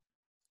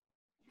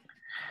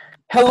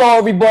Hello,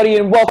 everybody,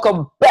 and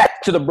welcome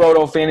back to the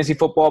Brodo Fantasy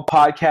Football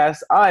Podcast.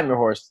 I'm your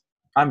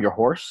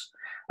host,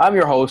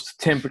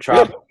 Tim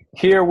Petrop,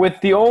 here with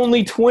the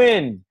only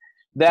twin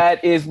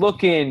that is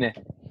looking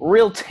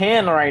real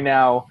tan right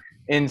now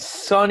in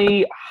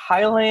sunny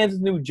Highlands,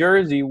 New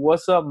Jersey.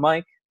 What's up,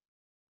 Mike?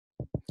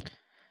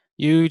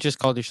 You just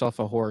called yourself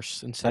a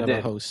horse instead of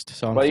a host,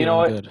 so I'm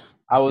feeling good.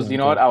 I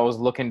was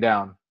looking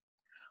down.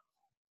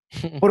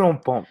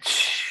 Boom.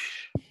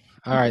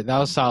 All right, that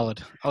was solid.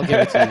 I'll give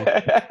it to you.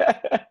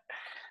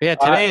 Yeah,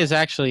 today is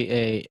actually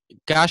a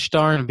gosh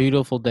darn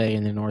beautiful day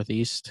in the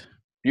Northeast.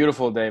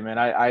 Beautiful day, man.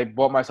 I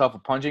bought myself a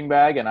punching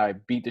bag, and I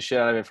beat the shit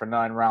out of it for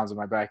 9 rounds in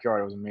my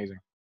backyard. It was amazing.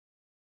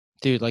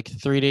 Dude, like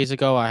 3 days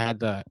ago, I had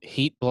the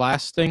heat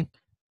blasting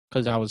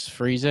because I was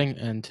freezing,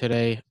 and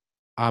today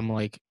I'm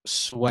like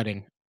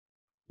sweating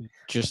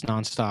just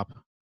nonstop.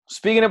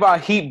 Speaking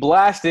about heat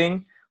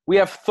blasting, we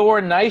have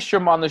Thor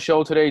Nystrom on the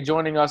show today,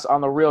 joining us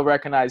on the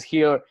Recognize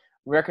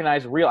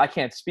Real, I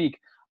can't speak,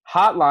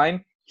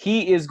 hotline.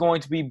 He is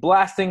going to be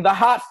blasting the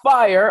hot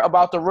fire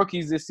about the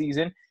rookies this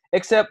season,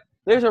 except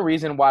there's a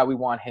reason why we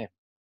want him.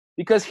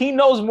 Because he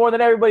knows more than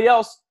everybody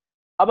else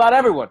about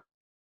everyone,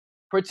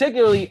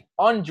 particularly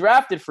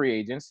undrafted free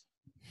agents.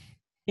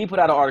 He put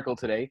out an article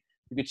today.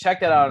 You can check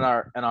that out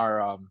on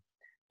our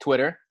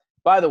Twitter.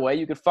 By the way,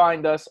 you can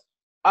find us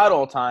at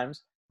all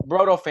times,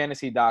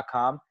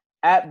 brodofantasy.com,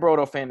 at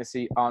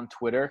brodofantasy on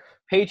Twitter,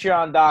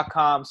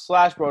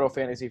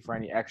 patreon.com/brodofantasy for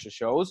any extra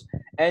shows.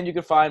 And you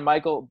can find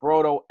Michael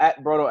Brodo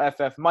at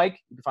BrodoFF Mike.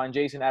 You can find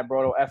Jason at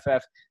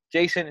BrodoFF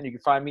Jason. And you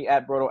can find me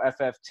at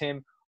BrodoFF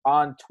Tim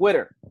on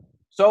Twitter.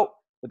 So,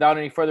 without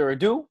any further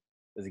ado,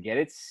 let's get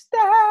it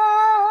started.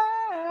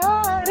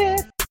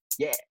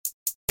 Yeah.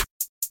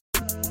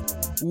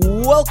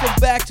 Welcome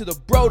back to the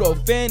Brodo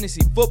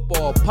Fantasy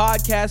Football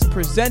Podcast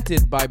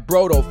presented by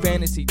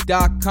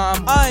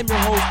BrodoFantasy.com. I'm your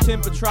host,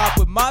 Tim Petrop,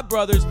 with my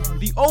brothers,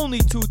 the only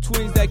two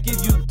twins that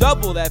give you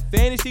double that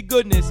fantasy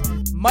goodness,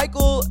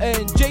 Michael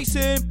and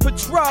Jason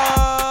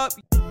Petrop.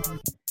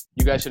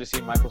 You guys should have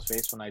seen Michael's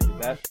face when I did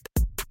that.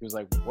 He was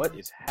like, what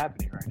is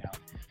happening right now?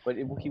 But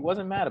he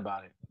wasn't mad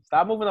about it.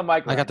 Stop moving the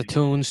mic around. I got the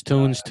tunes.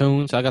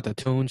 I got the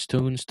tunes.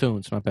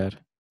 My bad.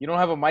 You don't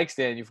have a mic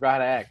stand. You forgot how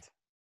to act.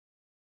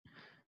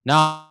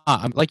 Nah,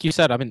 like you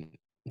said, I'm in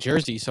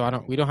Jersey,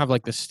 so we don't have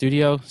like the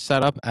studio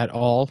set up at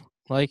all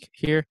like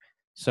here.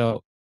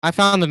 So I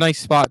found a nice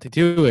spot to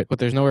do it, but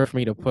there's nowhere for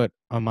me to put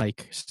a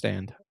mic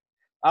stand.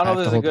 I don't know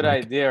if this is a good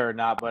idea or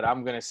not, but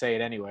I'm gonna say it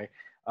anyway.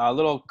 A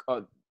little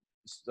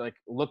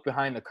look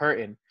behind the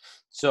curtain.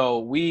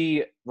 So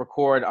we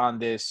record on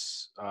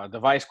this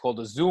device called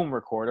a Zoom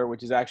recorder,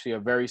 which is actually a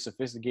very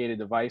sophisticated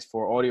device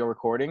for audio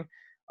recording,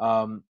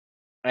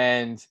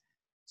 and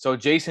so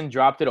Jason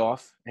dropped it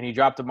off, and he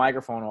dropped the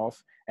microphone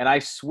off, and I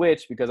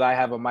switched because I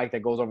have a mic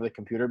that goes over the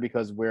computer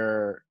because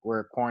we're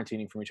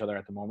quarantining from each other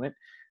at the moment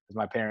because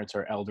my parents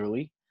are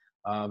elderly,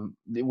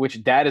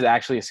 which Dad is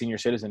actually a senior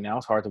citizen now.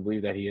 It's hard to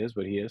believe that he is,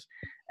 but he is.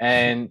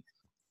 And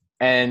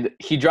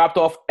he dropped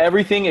off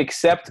everything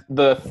except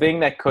the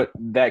thing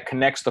that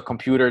connects the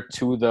computer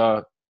to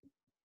the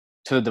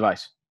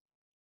device.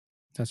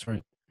 That's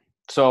right.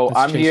 So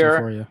I'm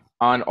here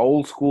on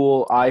old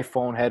school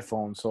iPhone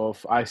headphones, so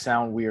if I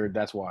sound weird,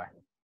 that's why.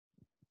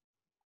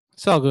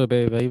 It's all good,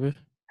 baby.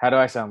 How do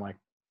I sound like?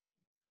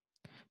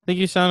 I think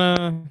you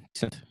sound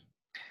decent.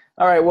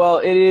 All right, well,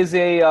 it is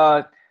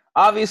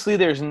obviously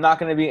there's not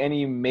going to be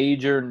any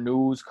major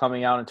news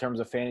coming out in terms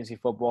of fantasy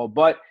football,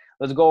 but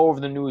let's go over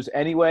the news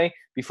anyway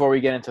before we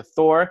get into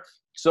Thor.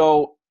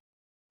 So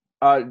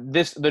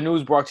the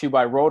news brought to you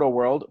by Roto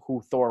World,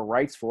 who Thor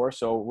writes for.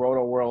 So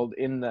Roto World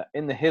in the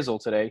hizzle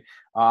today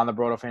on the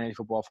Brodo Fantasy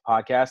Football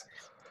Podcast.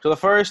 So the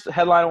first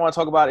headline I want to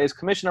talk about is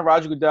Commissioner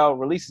Roger Goodell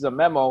releases a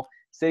memo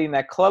stating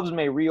that clubs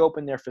may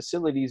reopen their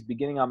facilities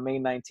beginning on May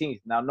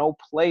 19th. Now, no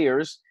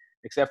players,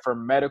 except for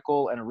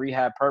medical and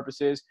rehab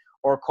purposes,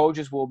 or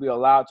coaches will be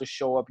allowed to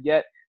show up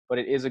yet, but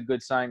it is a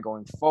good sign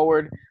going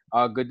forward.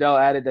 Goodell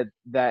added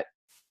that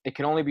it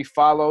can only be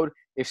followed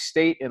if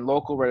state and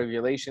local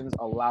regulations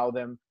allow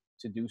them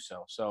to do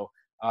so. So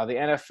the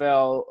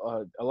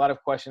NFL, a lot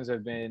of questions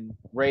have been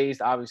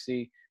raised,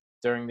 obviously,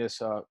 during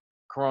this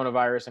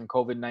coronavirus and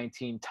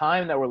COVID-19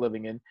 time that we're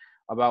living in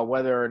about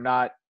whether or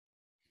not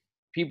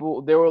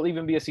there will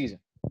even be a season.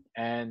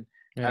 And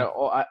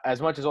as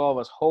much as all of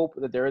us hope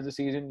that there is a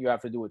season, you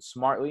have to do it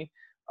smartly.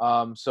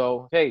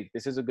 So, hey,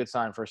 this is a good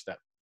sign, first step.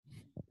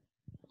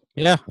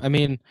 Yeah, I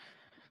mean,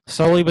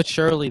 slowly but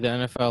surely the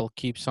NFL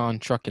keeps on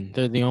trucking.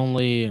 They're the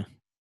only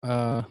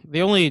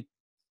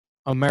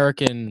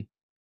American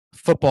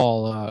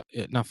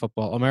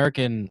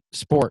American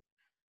sport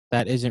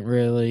that isn't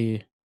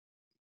really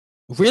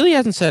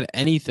hasn't said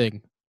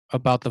anything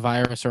about the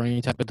virus or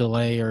any type of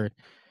delay or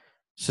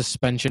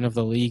suspension of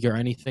the league or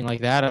anything like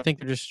that. I think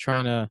they're just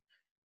trying to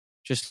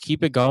just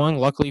keep it going.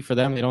 Luckily for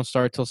them, they don't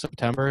start till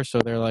September, so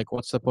they're like,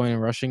 what's the point in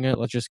rushing it?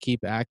 Let's just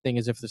keep acting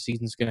as if the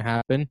season's going to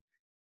happen.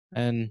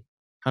 And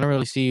I don't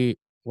really see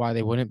why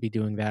they wouldn't be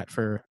doing that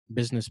for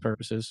business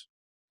purposes.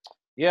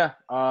 Yeah.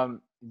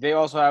 They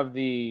also have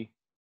the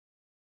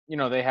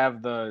they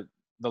have the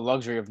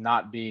luxury of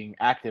not being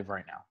active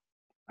right now,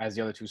 as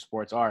the other two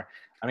sports are.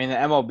 I mean, the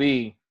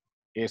MLB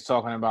is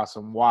talking about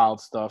some wild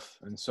stuff,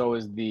 and so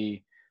is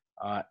the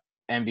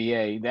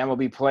NBA. The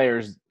MLB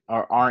players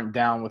aren't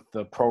down with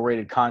the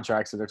prorated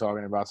contracts that they're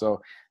talking about,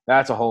 so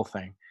that's a whole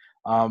thing.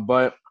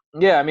 But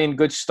yeah, I mean,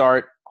 good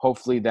start.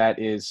 Hopefully, that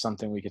is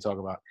something we could talk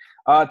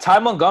about. Ty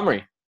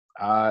Montgomery,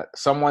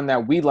 someone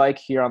that we like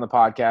here on the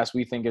podcast,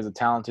 we think is a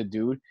talented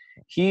dude.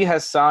 He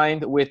has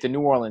signed with the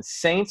New Orleans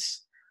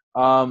Saints.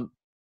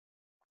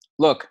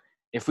 Look,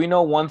 if we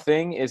know one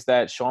thing is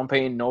that Sean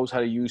Payton knows how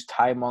to use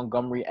Ty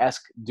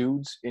Montgomery-esque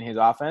dudes in his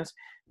offense.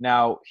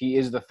 Now, he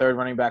is the third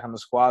running back on the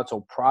squad,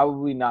 so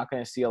probably not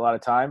going to see a lot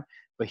of time.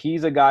 But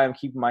he's a guy I'm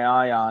keeping my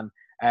eye on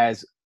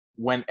as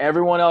when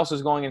everyone else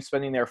is going and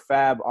spending their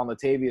fab on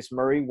Latavius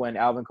Murray when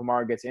Alvin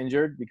Kamara gets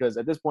injured, because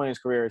at this point in his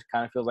career, it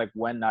kind of feels like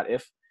when, not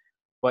if.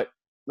 But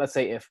let's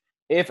say if.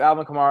 If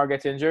Alvin Kamara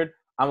gets injured,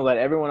 I'm going to let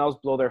everyone else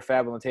blow their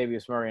fab on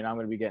Latavius Murray, and I'm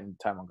going to be getting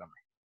Ty Montgomery.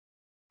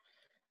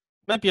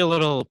 Might be a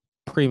little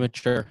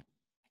premature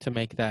to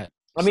make that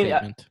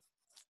statement.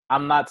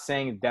 I'm not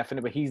saying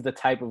definite, but he's the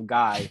type of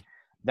guy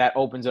that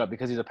opens it up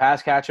because he's a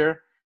pass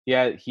catcher.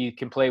 Yeah, he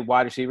can play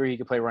wide receiver. He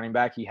can play running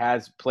back. He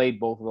has played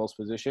both of those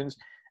positions.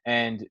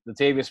 And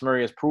Latavius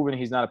Murray has proven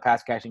he's not a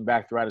pass-catching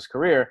back throughout his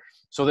career.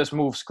 So this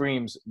move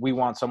screams we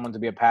want someone to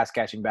be a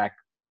pass-catching back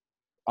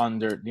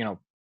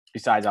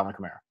besides Alvin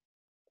Kamara.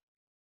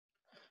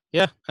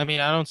 Yeah, I mean,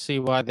 I don't see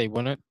why they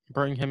wouldn't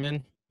bring him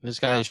in. This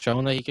guy has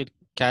shown that he could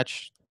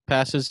catch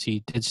passes.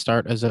 He did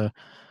start as a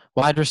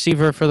wide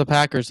receiver for the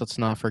Packers, let's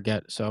not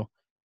forget. So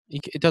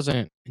it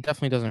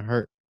definitely doesn't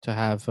hurt to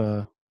have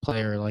a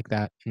player like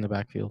that in the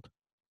backfield.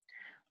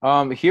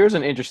 Here's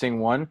an interesting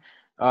one.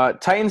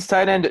 Titans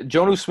tight end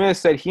Jonnu Smith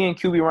said he and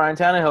QB Ryan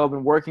Tannehill have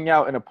been working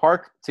out in a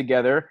park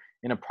together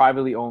in a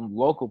privately owned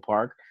local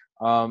park.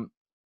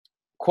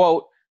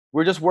 Quote,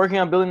 "We're just working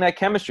on building that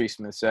chemistry,"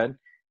 Smith said.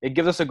 "It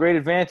gives us a great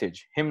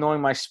advantage, him knowing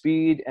my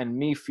speed and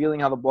me feeling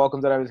how the ball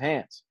comes out of his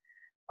hands."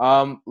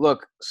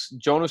 Look,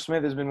 Jonnu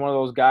Smith has been one of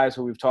those guys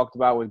who we've talked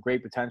about with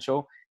great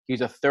potential. He's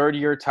a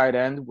third-year tight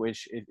end,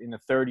 which in the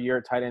third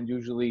year, tight end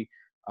usually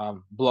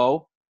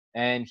blow.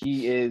 And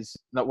he is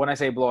 – when I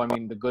say blow, I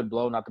mean the good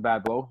blow, not the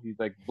bad blow. He's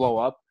like blow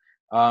up.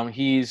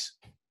 He's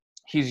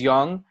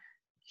young.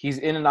 He's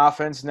in an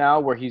offense now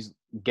where he's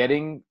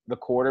getting the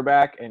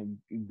quarterback and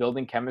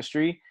building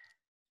chemistry.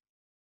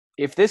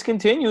 If this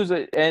continues,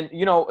 and,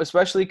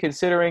 especially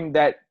considering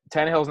that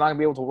Tannehill's not going to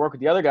be able to work with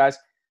the other guys,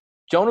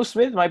 Jonnu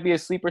Smith might be a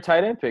sleeper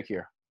tight end pick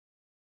here.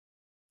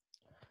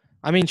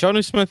 I mean,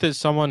 Jonnu Smith is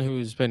someone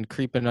who's been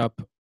creeping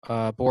up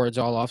boards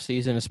all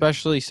offseason,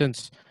 especially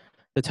since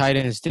the tight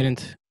ends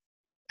didn't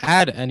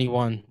add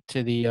anyone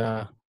to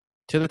the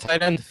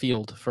tight end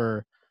field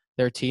for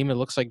their team. It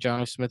looks like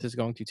Jonnu Smith is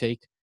going to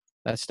take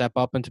that step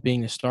up into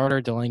being the starter.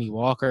 Delaney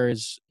Walker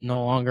is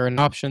no longer an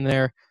option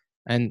there.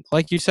 And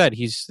like you said,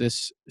 he's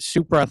this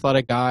super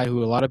athletic guy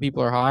who a lot of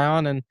people are high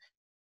on. And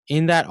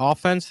in that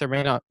offense,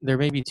 there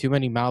may be too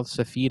many mouths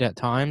to feed at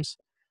times,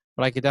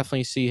 but I could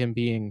definitely see him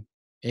being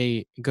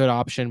a good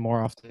option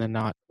more often than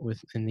not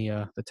within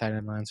the tight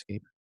end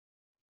landscape.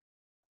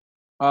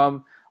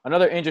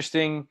 Another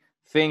interesting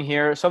thing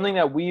here, something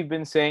that we've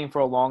been saying for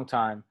a long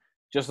time,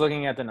 just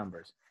looking at the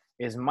numbers,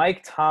 is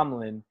Mike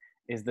Tomlin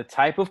is the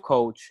type of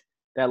coach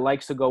that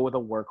likes to go with a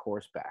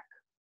workhorse back,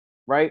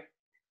 right?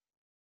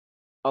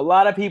 A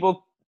lot of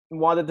people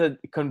wanted to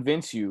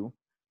convince you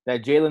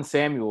that Jalen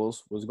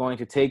Samuels was going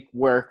to take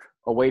work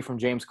away from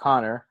James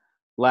Conner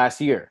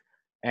last year.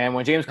 And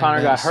when James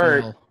Conner got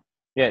hurt,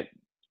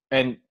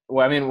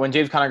 when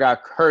James Conner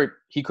got hurt,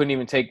 he couldn't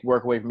even take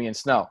work away from Ian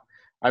Snell.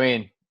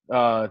 I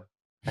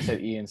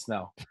said Ian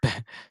Snell.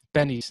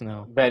 Benny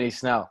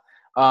Snell.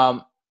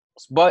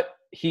 But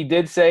he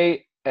did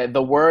say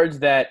the words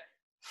that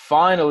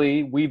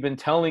finally we've been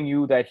telling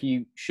you that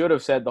he should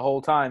have said the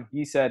whole time.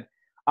 He said,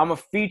 "I'm a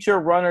feature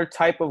runner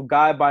type of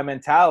guy by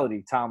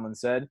mentality," Tomlin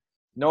said.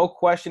 "No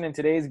question in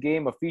today's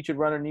game, a featured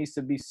runner needs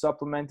to be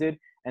supplemented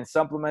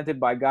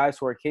by guys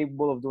who are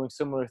capable of doing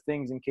similar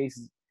things in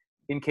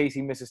case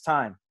he misses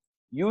time.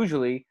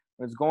 Usually,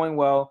 when it's going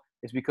well,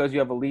 it's because you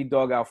have a lead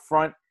dog out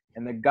front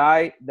and the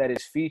guy that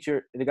is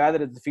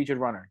the featured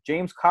runner.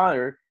 James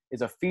Conner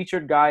is a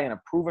featured guy and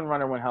a proven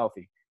runner when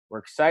healthy. We're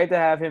excited to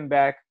have him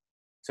back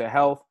to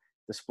health,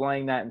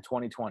 displaying that in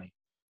 2020.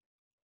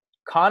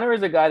 Conner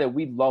is a guy that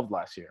we loved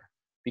last year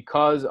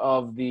because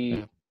of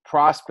the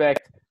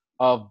prospect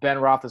of Ben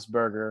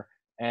Roethlisberger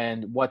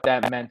and what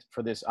that meant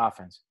for this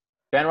offense.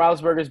 Ben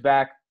Roethlisberger's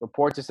back.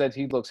 Reports have said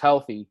he looks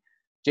healthy.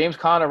 James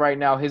Conner right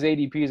now, his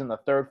ADP is in the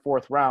third,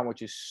 fourth round,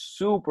 which is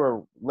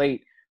super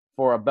late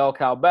for a bell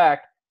cow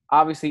back.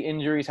 Obviously,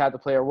 injuries had to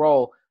play a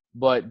role,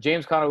 but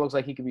James Conner looks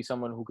like he could be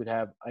someone who could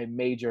have a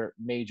major,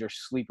 major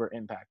sleeper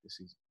impact this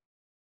season.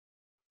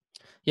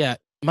 Yeah,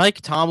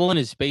 Mike Tomlin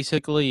is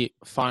basically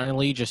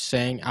finally just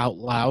saying out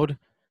loud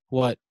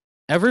what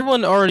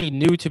everyone already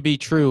knew to be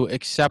true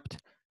except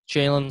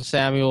Jalen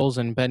Samuels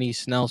and Benny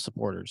Snell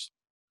supporters.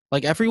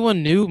 Like,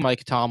 everyone knew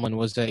Mike Tomlin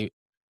was a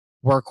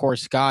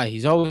workhorse guy.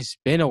 He's always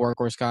been a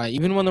workhorse guy,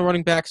 even when the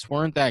running backs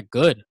weren't that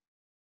good.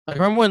 I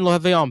remember when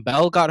Le'Veon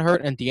Bell got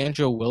hurt and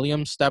D'Angelo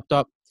Williams stepped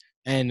up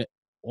and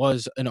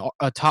was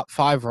a top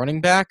 5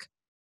 running back.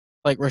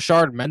 Like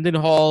Rashard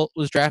Mendenhall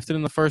was drafted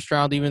in the first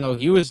round, even though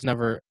he was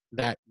never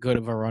that good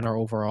of a runner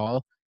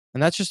overall.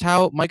 And that's just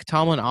how Mike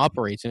Tomlin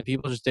operates. And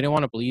people just didn't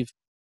want to believe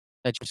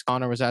that James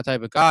Conner was that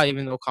type of guy,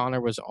 even though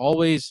Conner was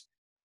always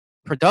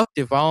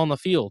productive while on the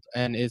field.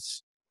 And it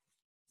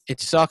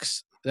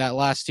sucks that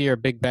last year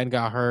Big Ben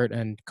got hurt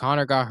and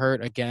Conner got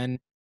hurt again.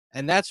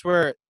 And that's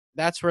where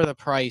the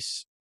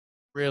price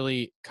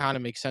really kind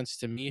of makes sense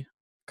to me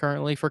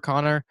currently for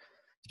Conner,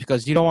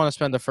 because you don't want to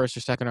spend the first or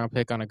second round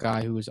pick on a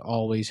guy who is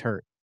always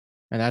hurt.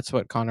 And that's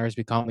what Conner has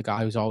become, the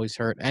guy who's always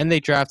hurt. And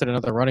they drafted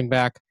another running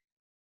back.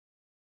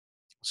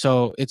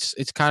 So it's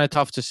kind of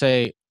tough to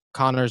say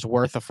Conner's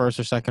worth a first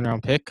or second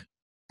round pick.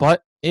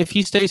 But if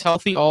he stays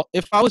healthy,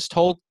 if I was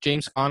told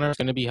James Conner is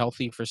going to be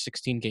healthy for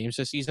 16 games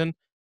this season,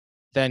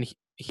 then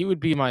he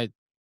would be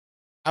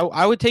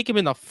I would take him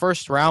in the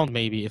first round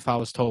maybe if I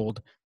was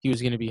told he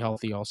was going to be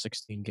healthy all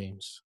 16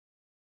 games.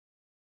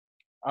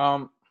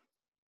 Some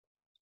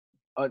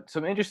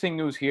interesting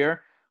news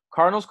here.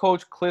 Cardinals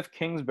coach Cliff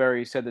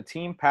Kingsbury said the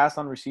team passed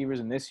on receivers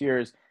in this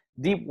year's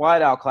deep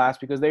wideout class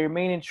because they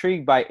remain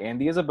intrigued by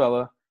Andy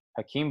Isabella,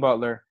 Hakeem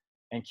Butler,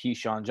 and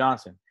Keyshawn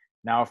Johnson.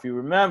 Now, if you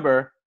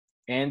remember,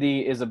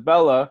 Andy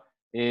Isabella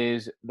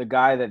is the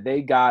guy that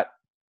they got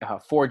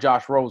for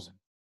Josh Rosen,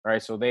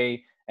 right? So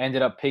they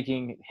ended up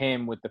picking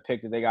him with the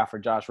pick that they got for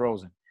Josh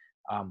Rosen.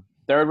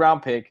 Third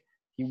round pick.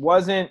 He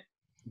wasn't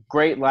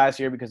great last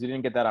year because he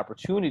didn't get that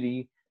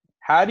opportunity.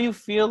 How do you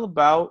feel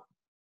about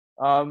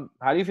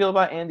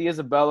Andy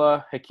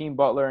Isabella, Hakeem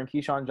Butler, and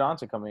Keyshawn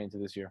Johnson coming into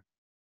this year?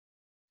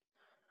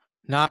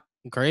 Not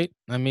great.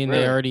 I mean,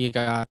 Really?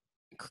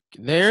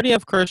 they already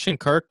have Christian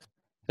Kirk.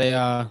 They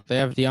have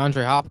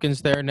DeAndre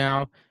Hopkins there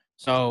now.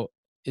 So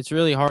it's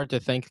really hard to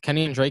think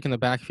Kenny and Drake in the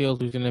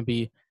backfield, who's going to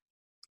be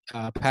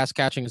pass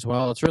catching as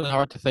well. It's really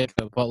hard to think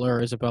that Butler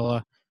or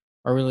Isabella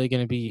are really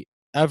going to be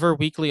ever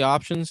weekly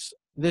options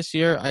this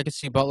year. I could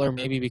see Butler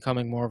maybe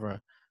becoming more of a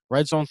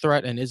red zone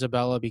threat and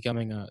Isabella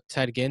becoming a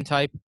Ted Ginn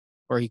type,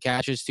 where he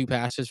catches 2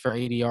 passes for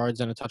 80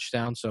 yards and a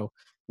touchdown. So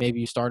maybe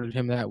you started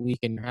him that week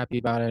and you're happy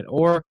about it.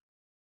 Or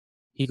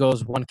he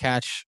goes 1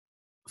 catch,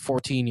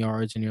 14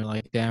 yards, and you're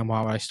like, damn,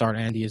 why would I start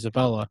Andy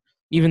Isabella?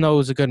 Even though it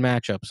was a good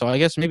matchup. So I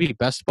guess maybe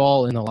best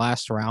ball in the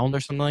last round or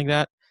something like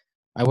that.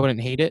 I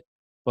wouldn't hate it,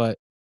 but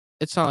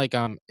it's not like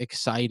I'm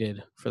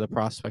excited for the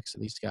prospects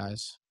of these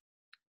guys.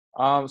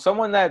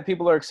 Someone that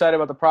people are excited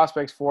about the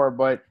prospects for,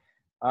 but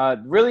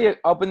really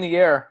up in the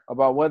air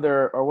about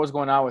whether or what's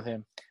going on with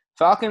him.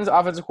 Falcons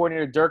offensive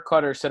coordinator Dirk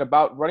Cutter said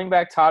about running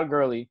back Todd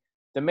Gurley,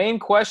 the main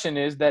question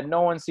is that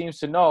no one seems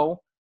to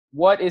know,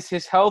 what is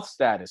his health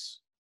status?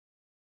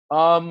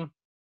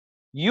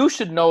 You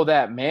should know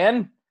that,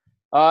 man.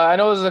 I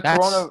know there's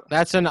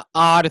That's an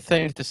odd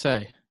thing to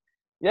say.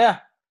 Yeah.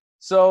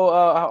 So,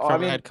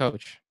 from a head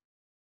coach.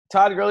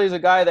 Todd Gurley is a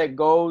guy that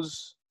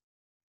goes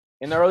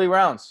in the early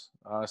rounds,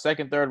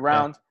 second, third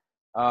round.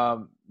 Yeah.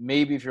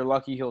 Maybe if you're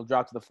lucky, he'll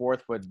drop to the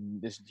fourth, but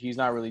he's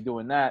not really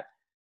doing that.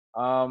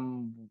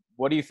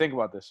 What do you think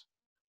about this?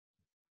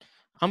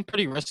 I'm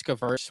pretty risk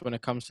averse when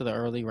it comes to the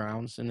early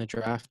rounds in the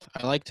draft.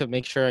 I like to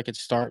make sure I could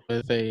start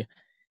with a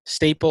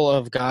staple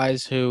of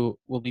guys who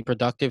will be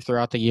productive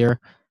throughout the year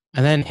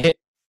and then hit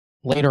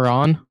later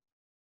on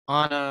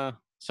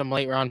some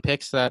late round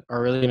picks that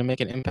are really going to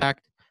make an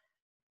impact.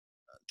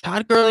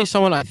 Todd Gurley is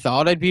someone I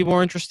thought I'd be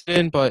more interested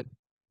in, but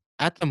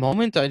at the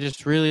moment, I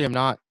just really am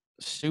not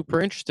super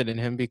interested in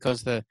him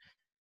because the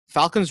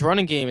Falcons'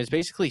 running game has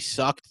basically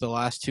sucked the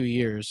last 2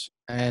 years.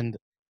 And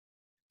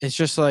it's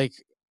just like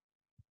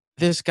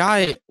this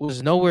guy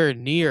was nowhere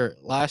near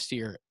last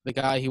year, the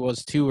guy he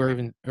was 2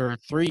 or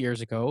 3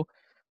 years ago.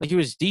 Like, he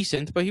was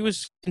decent, but he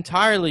was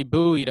entirely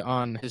buoyed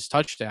on his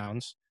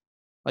touchdowns.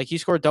 Like, he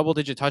scored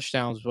double-digit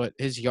touchdowns, but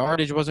his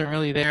yardage wasn't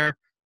really there.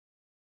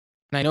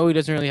 And I know he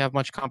doesn't really have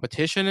much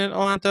competition in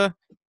Atlanta.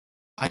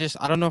 I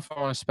don't know if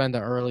I want to spend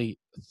an early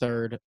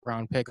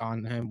third-round pick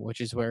on him, which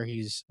is where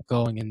he's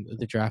going in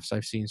the drafts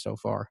I've seen so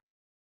far.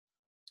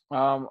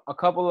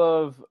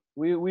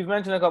 We've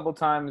mentioned a couple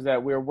times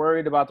that we're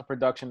worried about the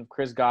production of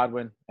Chris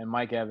Godwin and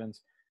Mike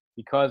Evans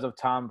because of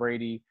Tom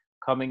Brady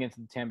coming into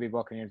the Tampa Bay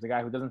Buccaneers, the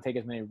guy who doesn't take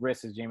as many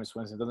risks as Jameis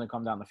Winston, doesn't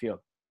come down the field.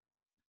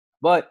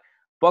 But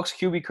Bucs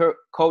QB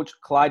coach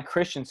Clyde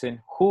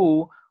Christensen,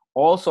 who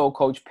also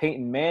coached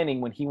Peyton Manning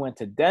when he went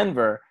to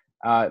Denver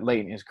late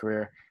in his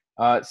career,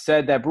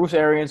 said that Bruce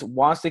Arians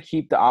wants to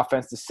keep the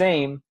offense the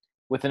same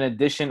with an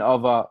addition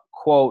of a,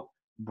 quote,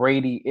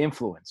 Brady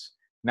influence.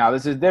 Now,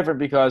 this is different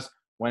because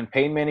when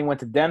Peyton Manning went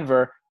to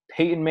Denver,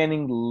 Peyton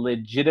Manning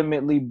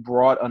legitimately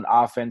brought an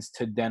offense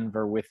to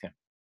Denver with him.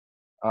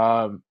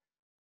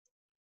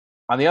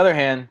 On the other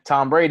hand,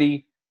 Tom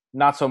Brady,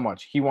 not so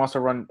much. He wants to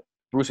run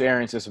Bruce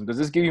Arians' system. Does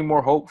this give you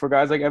more hope for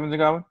guys like Evans and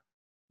Godwin?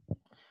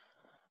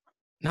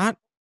 Not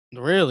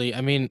really.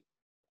 I mean,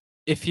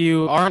 if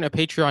you aren't a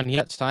Patreon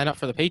yet, sign up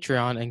for the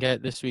Patreon and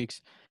get this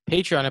week's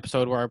Patreon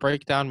episode where I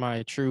break down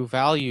my true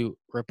value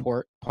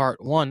report,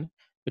 part 1,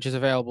 which is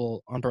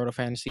available on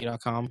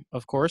brotofantasy.com,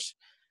 of course.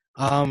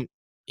 I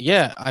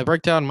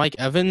break down Mike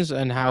Evans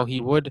and how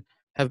he would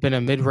have been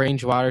a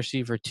mid-range wide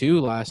receiver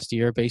 2 last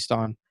year based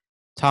on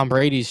Tom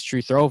Brady's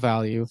true throw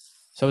value.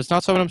 So it's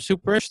not someone I'm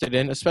super interested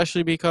in,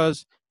 especially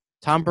because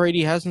Tom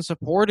Brady hasn't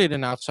supported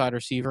an outside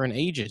receiver in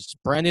ages.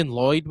 Brandon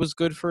Lloyd was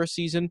good for a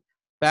season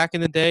back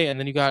in the day, and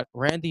then you got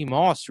Randy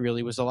Moss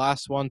really was the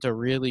last one to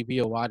really be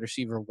a wide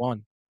receiver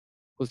 1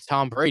 with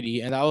Tom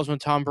Brady, and that was when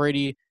Tom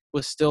Brady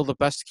was still the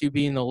best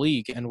QB in the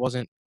league and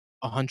wasn't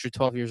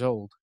 112 years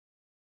old.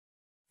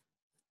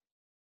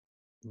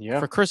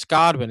 Yeah. For Chris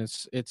Godwin,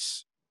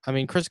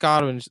 Chris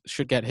Godwin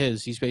should get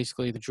his. He's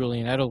basically the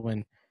Julian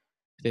Edelman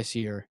this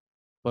year.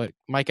 But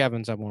Mike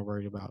Evans, I'm more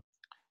worried about.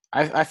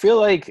 I feel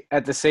like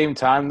at the same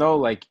time, though,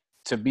 like,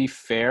 to be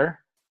fair,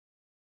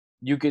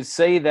 you could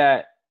say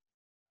that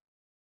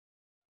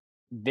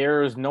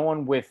there's no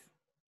one with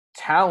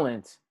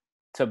talent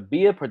to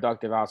be a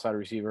productive outside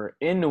receiver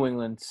in New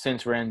England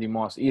since Randy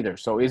Moss either.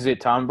 So is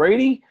it Tom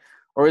Brady,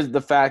 or is it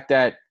the fact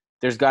that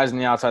there's guys on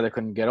the outside that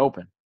couldn't get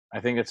open? I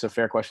think it's a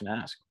fair question to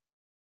ask.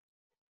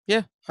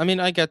 Yeah, I mean,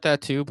 I get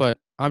that too, but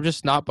I'm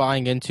just not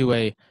buying into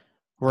a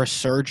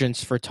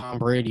resurgence for Tom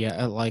Brady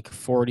at like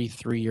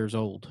 43 years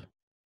old.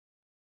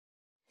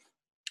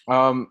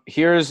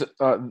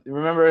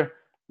 Remember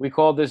we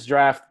called this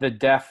draft the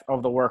death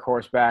of the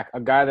workhorse back,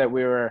 a guy that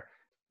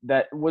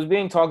was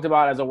being talked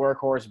about as a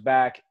workhorse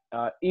back,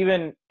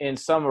 even in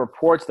some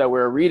reports that we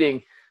were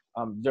reading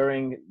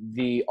during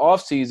the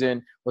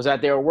offseason, was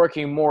that they were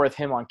working more with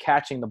him on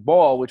catching the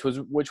ball, which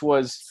was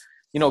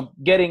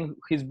getting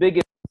his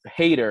biggest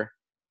hater,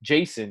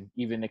 Jason,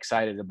 even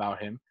excited about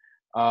him.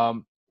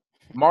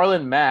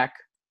 Marlon Mack,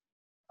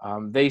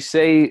 they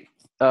say,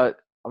 the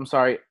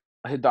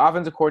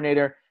offensive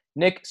coordinator,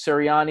 Nick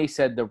Sirianni,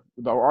 said the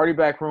running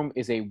back room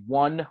is a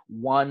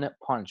 1-1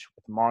 punch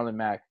with Marlon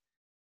Mack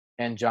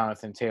and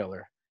Jonathan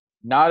Taylor.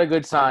 Not a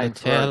good sign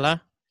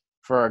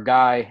for a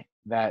guy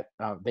that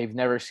they've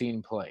never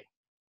seen play.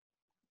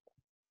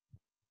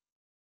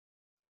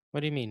 What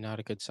do you mean, not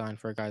a good sign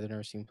for a guy they've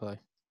never seen play?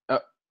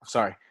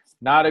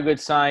 Not a good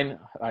sign.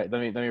 All right,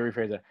 let me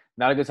rephrase that.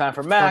 Not a good sign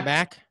for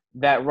Mack.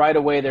 That right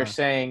away they're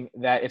saying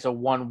that it's a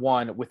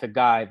 1-1 with a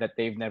guy that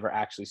they've never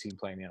actually seen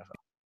play in the NFL.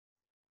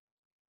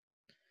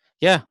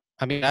 Yeah,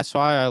 I mean, that's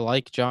why I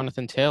like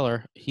Jonathan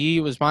Taylor. He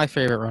was my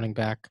favorite running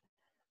back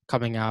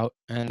coming out.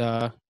 And,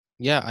 I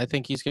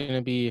think he's going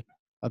to be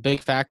a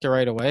big factor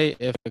right away.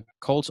 If the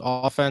Colts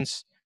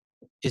offense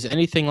is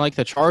anything like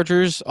the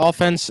Chargers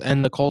offense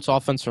and the Colts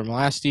offense from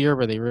last year,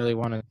 where they really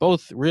want to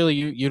both really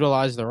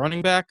utilize the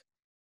running back,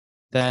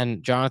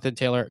 then Jonathan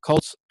Taylor,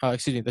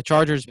 the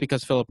Chargers,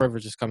 because Phillip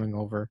Rivers is coming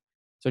over.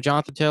 So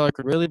Jonathan Taylor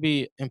could really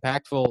be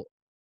impactful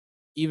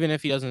even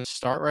if he doesn't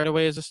start right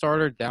away as a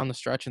starter down the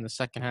stretch in the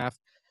second half.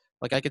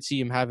 Like, I could see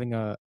him having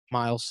a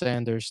Miles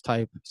Sanders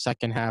type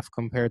second half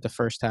compared to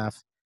first half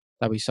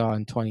that we saw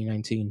in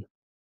 2019.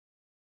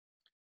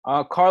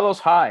 Carlos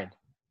Hyde.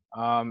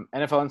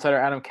 NFL insider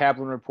Adam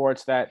Kaplan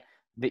reports that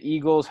the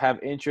Eagles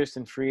have interest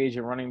in free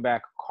agent running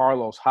back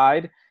Carlos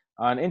Hyde.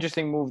 An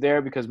interesting move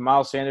there because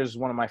Miles Sanders is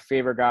one of my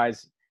favorite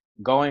guys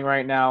going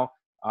right now.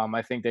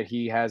 I think that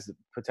he has the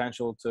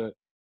potential to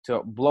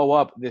blow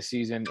up this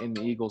season in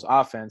the Eagles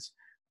offense.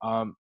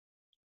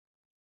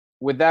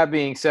 With that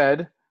being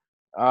said,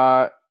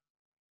 what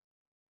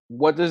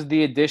does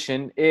the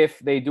addition, if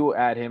they do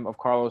add him, of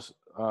Carlos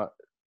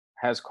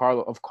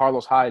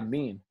Hyde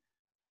mean?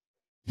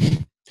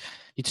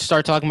 You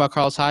start talking about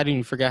Carlos Hyde and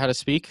you forget how to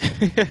speak.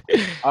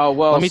 Oh,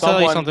 well, let me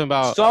tell you something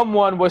about.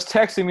 Someone was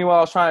texting me while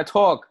I was trying to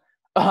talk.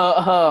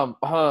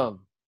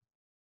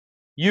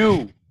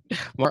 You.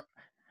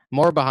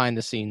 More behind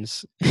the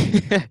scenes.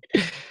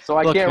 So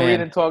I can't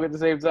read and talk at the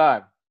same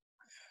time.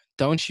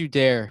 Don't you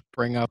dare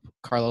bring up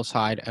Carlos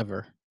Hyde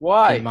ever.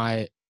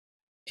 Why?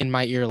 In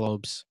my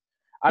earlobes.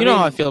 You know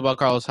how I feel about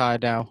Carlos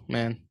Hyde now,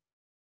 man.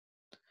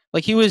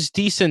 Like, he was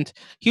decent.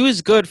 He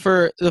was good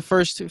for the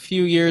first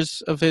few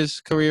years of his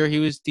career. He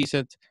was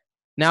decent.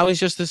 Now he's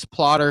just this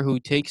plotter who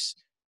takes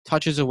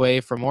touches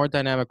away from more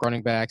dynamic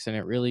running backs, and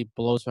it really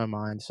blows my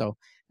mind. So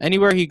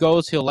anywhere he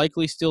goes, he'll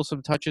likely steal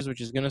some touches, which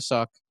is going to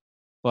suck.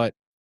 But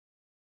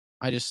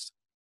I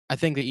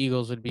think the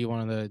Eagles would be one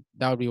of the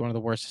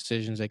worst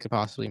decisions they could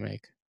possibly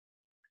make.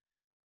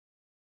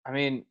 I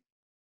mean,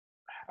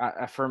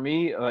 for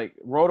me, like,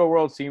 Roto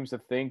World seems to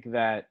think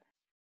that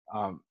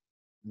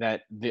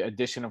that the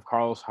addition of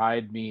Carlos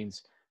Hyde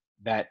means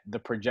that the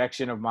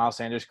projection of Miles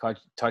Sanders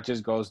touches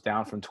goes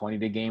down from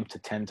 20 a game to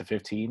 10 to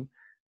 15.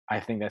 I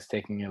think that's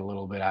taking it a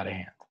little bit out of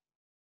hand.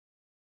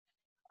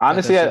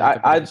 Honestly,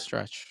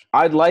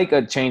 I'd like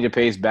a change of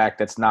pace back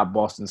that's not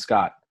Boston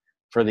Scott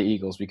for the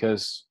Eagles,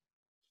 because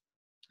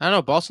I don't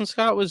know, Boston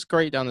Scott was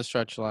great down the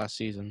stretch last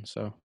season.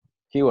 So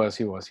he was.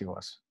 All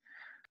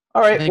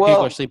right, I think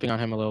people are sleeping on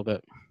him a little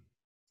bit.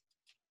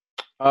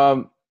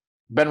 Ben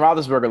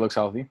Roethlisberger looks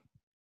healthy.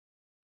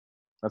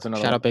 That's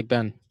another. Shout out Big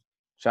Ben.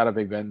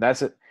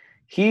 That's it.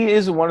 he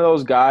is one of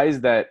those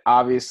guys that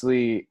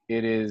obviously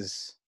it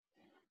is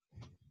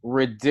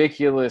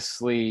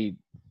ridiculously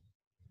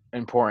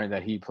important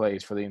that he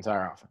plays for the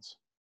entire offense.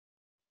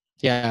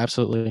 Yeah,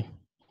 absolutely.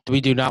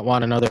 We do not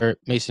want another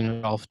Mason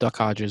Rudolph, Duck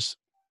Hodges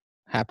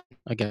happen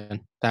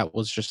again. That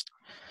was just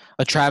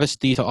a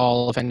travesty to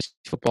all of fantasy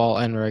football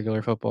and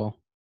regular football,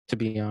 to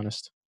be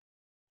honest.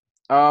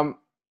 Cam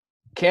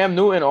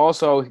Newton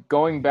also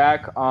going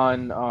back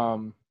on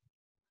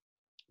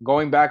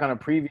a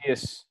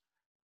previous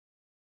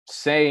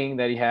saying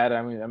that he had.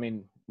 I don't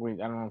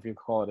know if you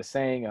call it a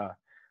saying, a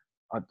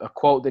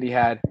quote that he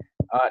had.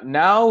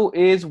 Now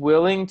is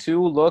willing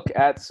to look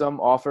at some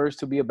offers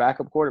to be a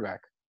backup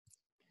quarterback.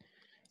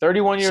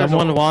 31 years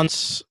Someone old.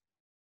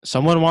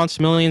 wants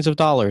millions of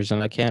dollars,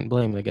 and I can't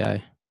blame the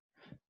guy.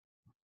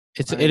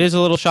 It is a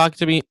little shock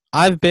to me.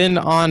 I've been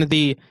on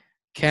the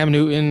Cam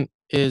Newton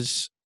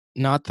is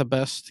not the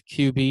best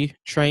QB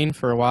train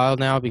for a while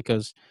now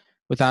because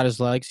without his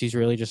legs, he's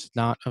really just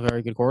not a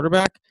very good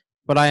quarterback.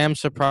 But I am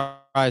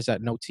surprised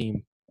that no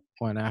team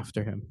went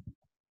after him.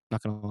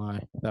 Not going to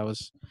lie. That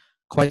was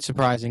quite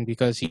surprising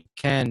because he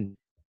can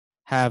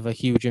have a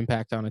huge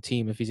impact on a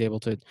team if he's able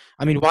to.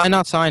 I mean, why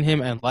not sign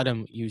him and let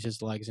him use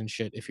his legs and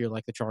shit if you're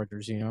like the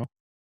Chargers, you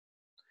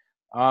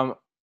know?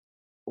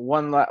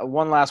 One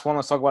last one.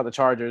 Let's talk about the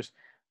Chargers.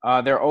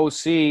 Their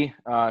OC,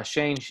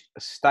 Shane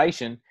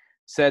Steichen,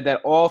 said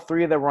that all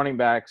three of their running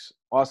backs,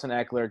 Austin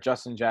Eckler,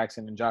 Justin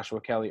Jackson, and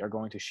Joshua Kelly, are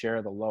going to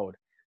share the load.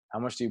 How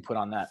much do you put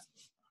on that?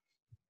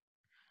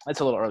 It's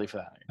a little early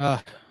for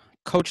that.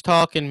 Coach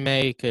talk in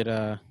May could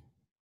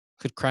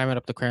cram it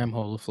up the cram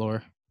hole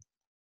floor.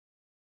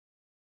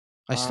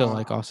 I still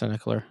like Austin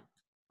Eckler.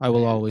 I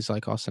will always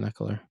like Austin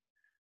Eckler.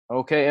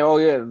 Okay. Oh,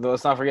 yeah.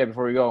 Let's not forget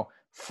before we go.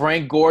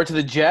 Frank Gore to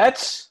the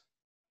Jets.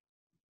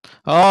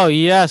 Oh,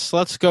 yes.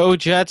 Let's go,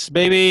 Jets,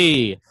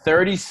 baby.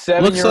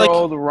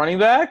 37-year-old running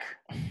back?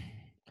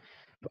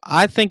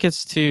 I think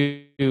it's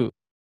to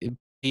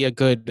be a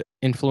good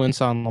influence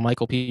on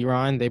Michael P.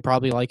 Ryan. They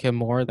probably like him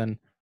more than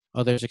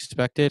others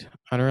expected.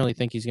 I don't really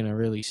think he's going to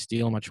really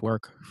steal much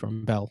work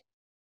from Bell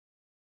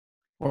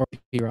or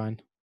P.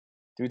 Ryan.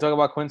 Do we talk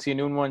about Quincy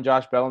Enunwa and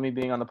Josh Bellamy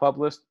being on the PUP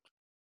list?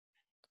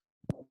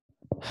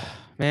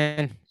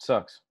 Man.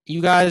 Sucks.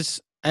 You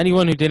guys,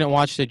 anyone who didn't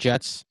watch the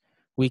Jets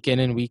week in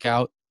and week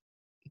out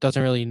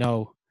doesn't really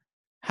know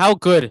how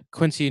good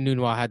Quincy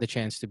Enunwa had the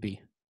chance to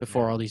be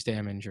before all these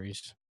damn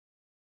injuries.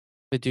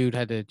 The dude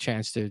had the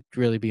chance to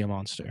really be a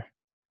monster.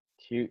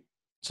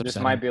 This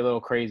might be a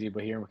little crazy,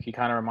 but he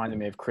kind of reminded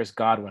me of Chris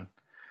Godwin,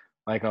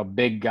 like a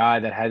big guy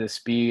that had the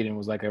speed and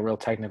was like a real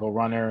technical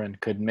runner and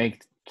could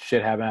make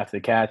shit happen after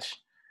the catch.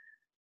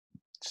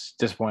 It's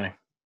disappointing.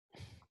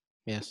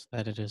 Yes,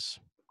 that it is.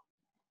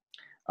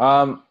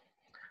 All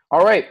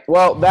right.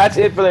 Well, that's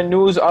it for the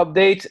news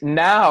update.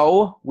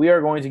 Now we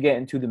are going to get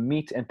into the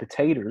meat and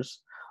potatoes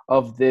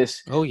of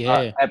this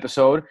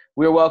episode.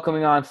 We are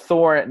welcoming on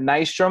Thor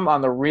Nystrom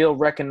on the Real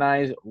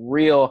Recognize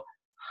Real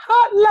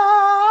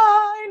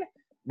Hotline.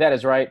 That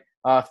is right.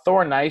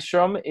 Thor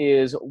Nystrom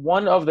is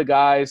one of the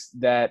guys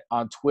that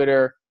on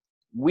Twitter,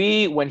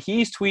 when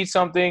he tweets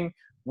something,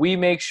 we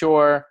make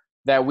sure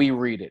that we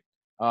read it.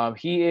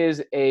 He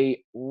is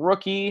a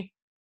rookie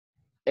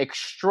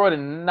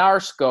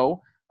extraordinaire,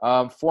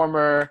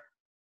 former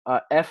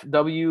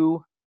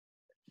FW.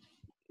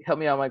 Help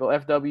me out, Michael.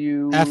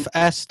 FSWA,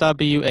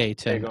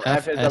 Tim.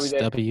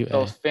 FSWA.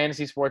 So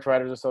Fantasy Sports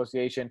Writers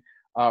Association.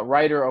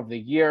 Writer of the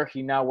Year.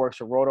 He now works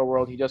for Roto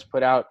World. He just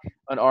put out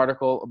an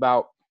article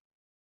about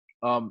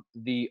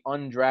the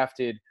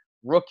undrafted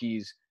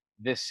rookies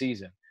this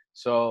season.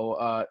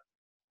 So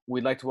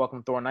we'd like to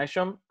welcome Thor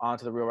Nystrom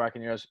onto the Real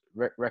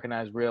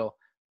Recognize Real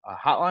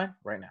hotline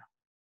right now.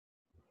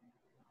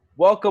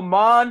 Welcome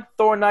on,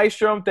 Thor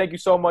Nystrom. Thank you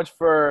so much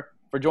for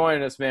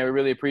joining us, man. We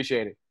really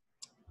appreciate it.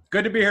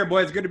 Good to be here,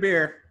 boys. Good to be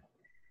here.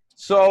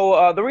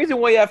 So the reason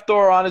why you have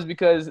Thor on is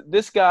because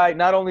this guy,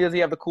 not only does he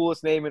have the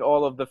coolest name in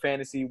all of the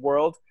fantasy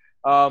world,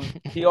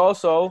 he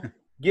also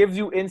gives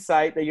you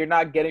insight that you're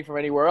not getting from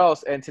anywhere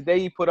else. And today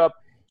he put up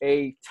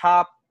a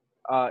top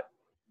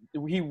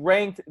he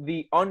ranked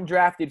the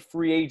undrafted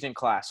free agent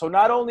class. So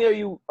not only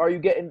are you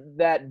getting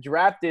that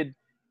drafted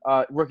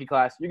rookie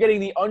class, you're getting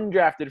the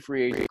undrafted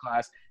free agent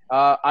class.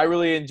 I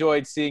really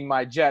enjoyed seeing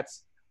my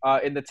Jets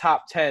in the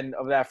top 10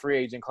 of that free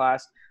agent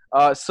class.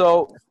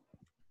 So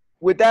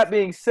with that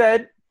being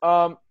said,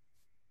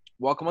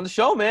 welcome on the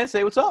show, man.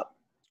 Say what's up.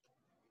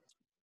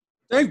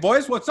 Thanks,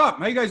 boys. What's up?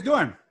 How you guys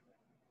doing?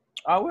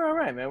 We're all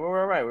right, man.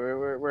 We're all right.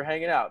 We're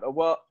hanging out.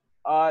 Well,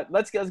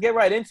 let's get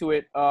right into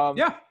it.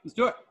 Yeah, let's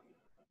do it.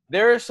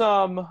 There are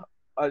some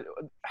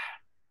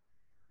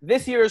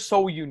this year is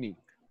so unique,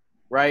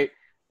 right?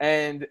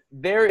 And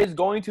there is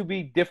going to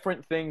be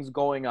different things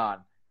going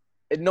on,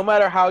 no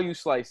matter how you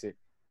slice it.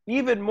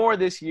 Even more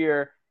this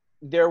year,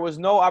 there was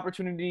no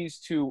opportunities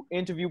to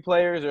interview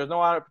players. There's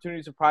no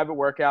opportunities for private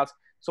workouts.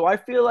 So I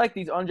feel like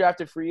these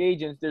undrafted free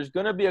agents, there's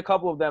going to be a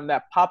couple of them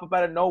that pop up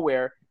out of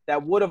nowhere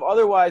that would have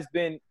otherwise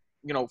been,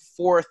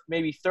 fourth,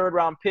 maybe third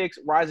round picks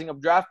rising up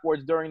draft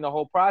boards during the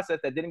whole process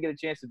that didn't get a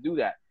chance to do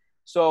that.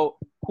 So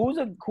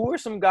who are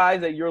some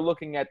guys that you're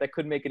looking at that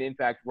could make an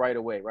impact right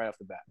away, right off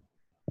the bat?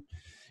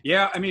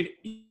 Yeah, I mean,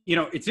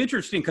 it's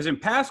interesting because in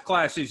past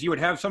classes, you would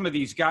have some of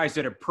these guys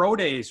that at pro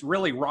days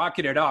really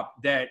rocketed up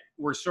that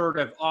were sort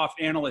of off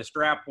analyst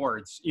draft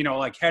boards,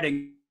 like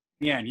heading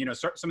in,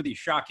 some of these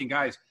shocking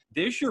guys.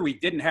 This year, we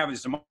didn't have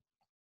as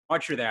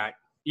much of that,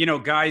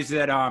 guys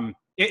that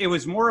it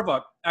was more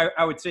of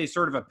I would say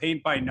sort of a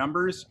paint by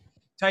numbers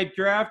type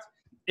draft.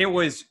 It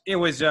was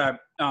a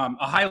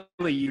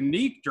highly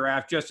unique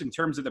draft just in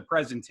terms of the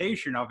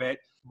presentation of it.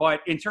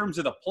 But in terms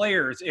of the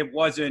players, it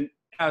wasn't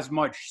as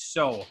much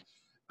so.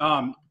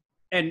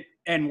 And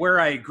where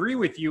I agree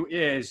with you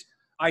is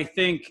I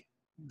think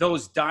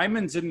those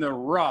diamonds in the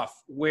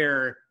rough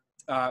where,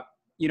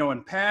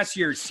 in past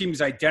years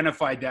teams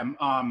identified them.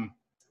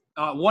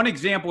 One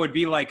example would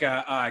be like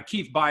a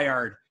Keith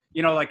Byard,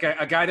 like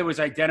a guy that was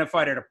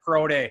identified at a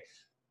pro day.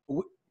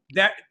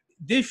 That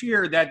this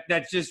year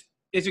that just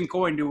isn't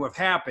going to have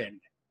happened,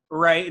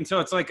 right? And so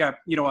it's like a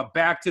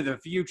Back to the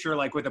Future,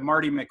 like with a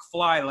Marty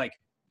McFly, like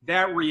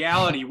that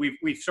reality.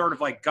 We've sort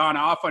of like gone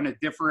off on a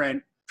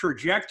different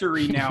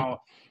trajectory now,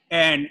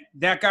 and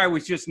that guy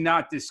was just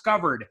not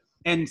discovered.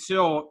 And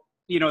so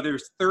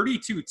there's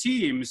 32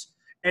 teams.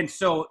 And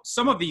so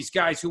some of these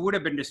guys who would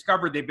have been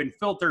discovered, they've been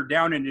filtered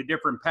down into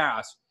different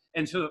paths.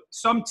 And so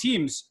some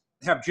teams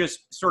have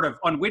just sort of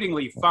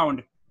unwittingly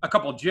found a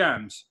couple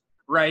gems,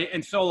 right?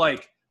 And so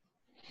like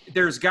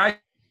there's guys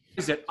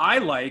that I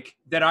like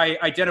that I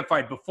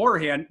identified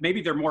beforehand.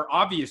 Maybe they're more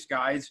obvious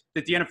guys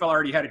that the NFL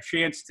already had a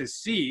chance to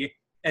see,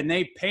 and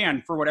they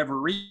panned for whatever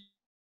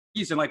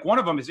reason. Like one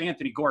of them is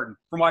Anthony Gordon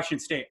from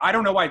Washington State. I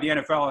don't know why the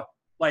NFL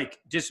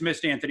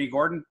dismissed Anthony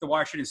Gordon, the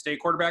Washington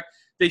State quarterback.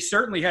 They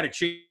certainly had a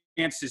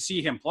chance to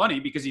see him plenty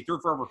because he threw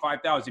for over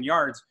 5,000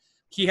 yards.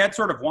 He had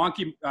sort of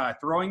wonky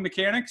throwing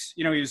mechanics.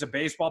 He was a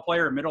baseball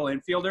player, a middle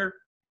infielder,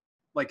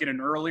 like in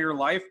an earlier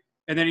life.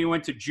 And then he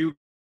went to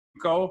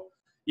JUCO,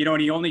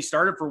 and he only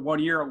started for 1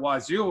 year at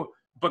Wazoo.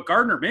 But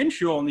Gardner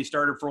Minshew only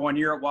started for 1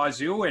 year at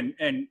Wazoo, and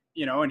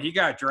he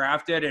got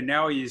drafted, and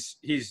now he's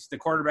the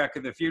quarterback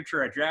of the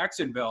future at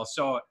Jacksonville.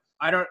 So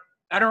I don't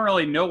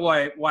really know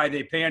why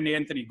they panned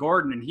Anthony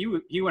Gordon and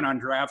he went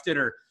undrafted.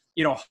 Or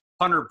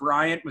Hunter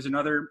Bryant was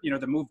another,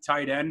 the move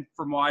tight end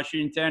from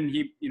Washington.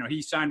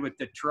 He signed with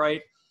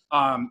Detroit.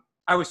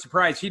 I was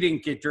surprised he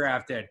didn't get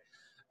drafted.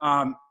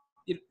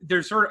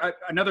 There's sort of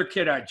another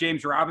kid,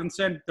 James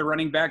Robinson, the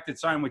running back that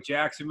signed with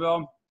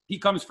Jacksonville. He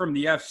comes from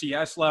the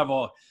FCS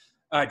level.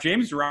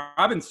 James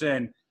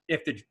Robinson,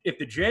 if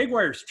the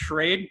Jaguars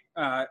trade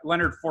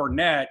Leonard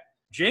Fournette,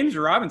 James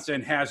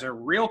Robinson has a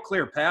real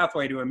clear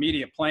pathway to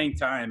immediate playing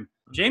time.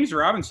 James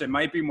Robinson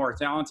might be more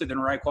talented than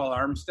Raekwon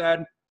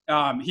Armstead.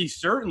 He's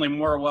certainly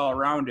more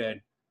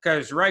well-rounded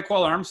because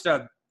Raekwon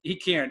Armstead, he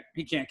can't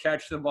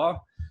catch the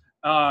ball.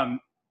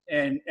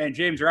 And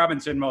James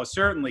Robinson most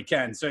certainly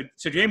can. So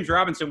James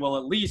Robinson would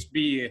at least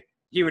be a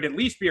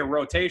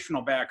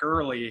rotational back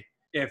early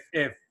if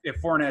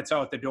Fournette's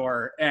out the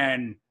door,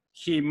 and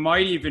he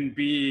might even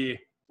be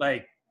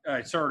like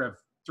a sort of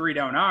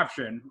 3-down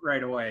option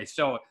right away.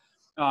 So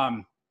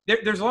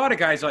there's a lot of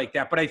guys like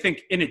that. But I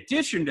think in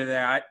addition to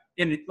that,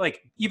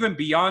 even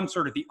beyond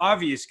sort of the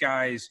obvious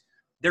guys,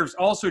 there's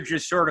also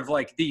just sort of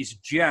like these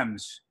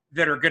gems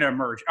that are going to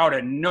emerge out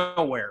of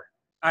nowhere.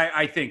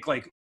 I think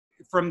like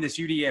from this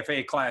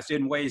UDFA class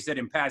in ways that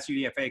in past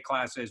UDFA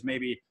classes,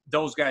 maybe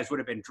those guys would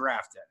have been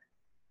drafted.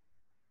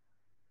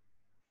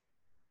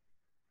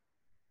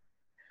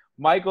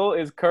 Michael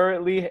is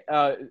currently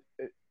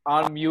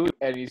on mute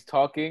and he's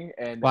talking,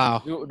 and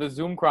wow. The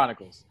Zoom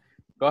Chronicles.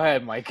 Go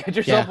ahead, Mike. Get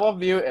yourself off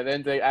mute and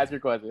then ask your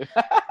question.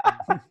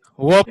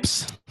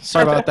 Whoops.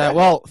 Sorry about that.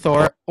 Well,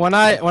 Thor, when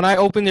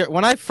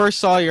I first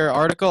saw your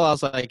article, I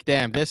was like,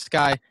 damn, this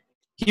guy,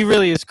 he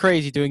really is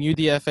crazy doing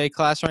UDFA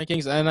class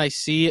rankings. And I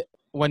see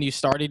when you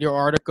started your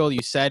article,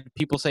 you said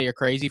people say you're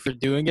crazy for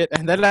doing it.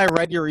 And then I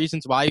read your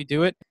reasons why you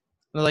do it.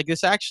 And I'm like,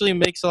 this actually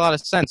makes a lot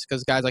of sense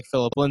because guys like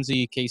Philip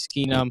Lindsay, Case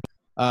Keenum,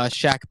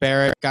 Shaq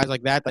Barrett, guys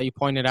like that you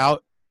pointed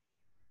out.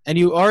 And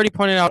you already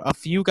pointed out a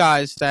few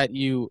guys that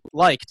you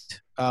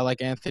liked,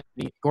 like Anthony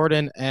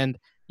Gordon. And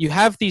you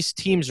have these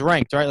teams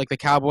ranked, right? Like the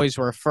Cowboys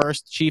were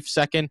first, Chiefs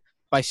second,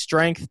 by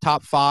strength,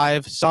 top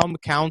 5, some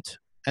count,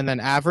 and then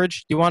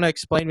average. Do you want to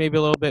explain maybe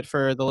a little bit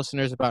for the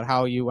listeners about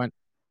how you went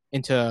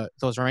into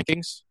those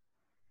rankings?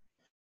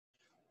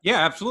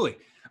 Yeah, absolutely.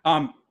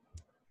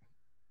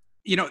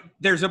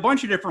 There's a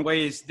bunch of different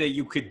ways that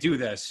you could do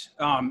this.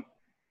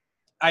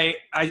 I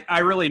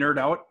really nerd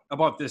out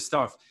about this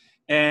stuff,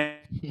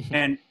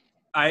 and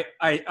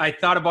I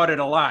thought about it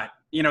a lot.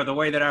 The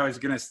way that I was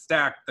going to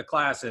stack the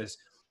classes,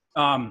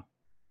 and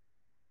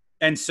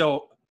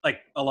so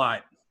like a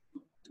lot,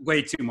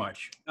 way too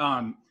much.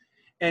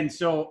 And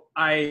so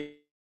I'll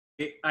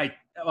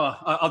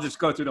just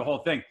go through the whole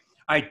thing.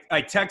 I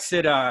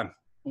texted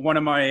one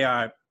of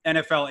my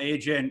NFL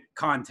agent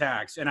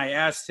contacts, and I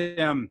asked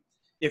him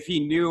if he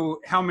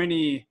knew how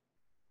many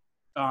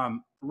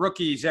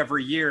rookies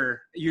every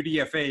year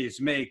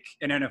UDFAs make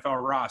an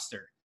NFL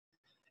roster.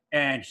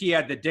 And he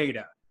had the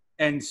data.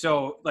 and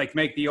so like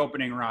make the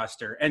opening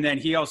roster. And then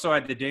he also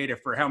had the data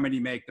for how many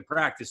make the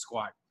practice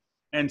squad.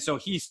 And so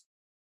he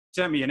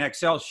sent me an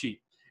Excel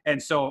sheet.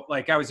 And so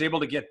like I was able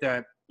to get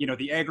the, you know,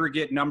 the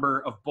aggregate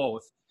number of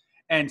both.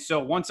 And so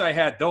once I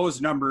had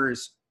those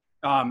numbers,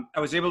 I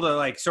was able to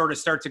like sort of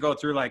start to go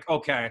through like,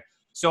 okay,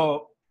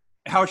 so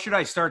how should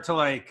I start to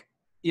like,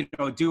 you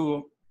know,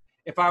 do,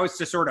 if I was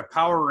to sort of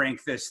power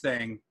rank this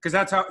thing, because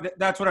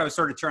that's what I was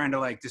sort of trying to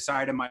like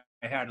decide in my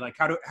head, like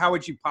how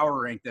would you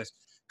power rank this?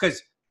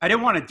 Because I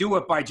didn't want to do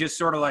it by just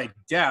sort of like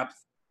depth,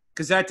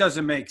 because that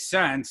doesn't make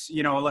sense,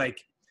 you know,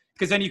 like,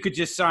 because then you could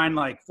just sign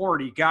like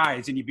 40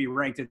 guys and you'd be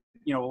ranked at,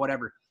 you know,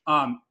 whatever.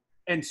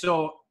 And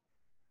so,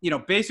 you know,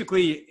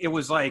 basically it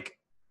was like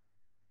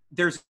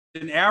there's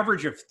an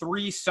average of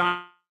 3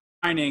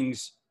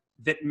 signings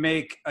that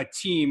make a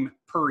team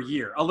per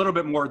year, a little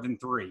bit more than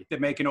 3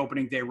 that make an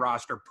opening day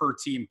roster per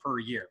team per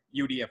year,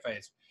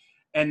 UDFAs.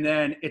 And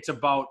then it's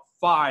about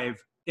 5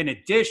 in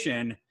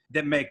addition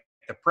that make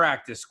the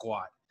practice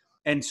squad.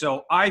 And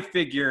so I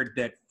figured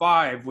that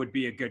 5 would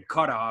be a good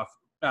cutoff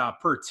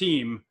per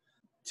team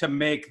to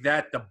make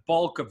that the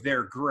bulk of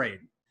their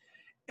grade.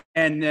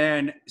 And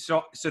then,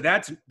 so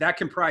that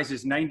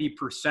comprises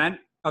 90%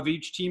 of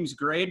each team's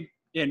grade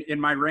in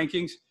my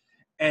rankings.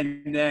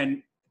 And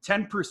then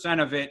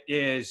 10% of it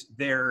is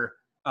their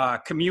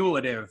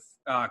cumulative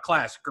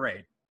class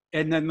grade.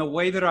 And then the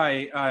way that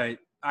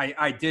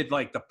I did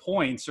like the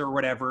points or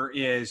whatever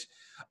is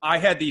I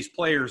had these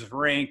players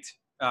ranked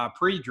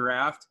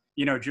pre-draft,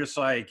 you know, just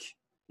like,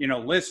 you know,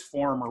 list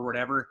form or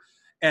whatever.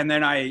 And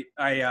then I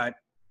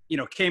you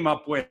know, came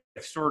up with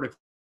sort of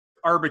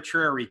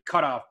arbitrary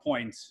cutoff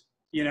points,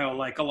 you know,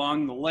 like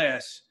along the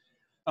list,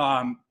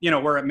 you know,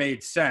 where it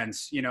made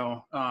sense, you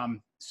know.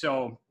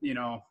 So, you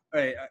know,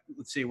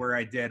 let's see where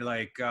I did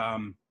like,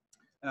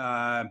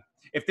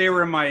 if they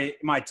were in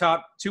my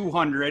top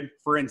 200,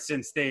 for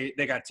instance, they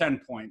got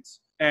 10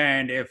 points.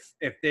 And if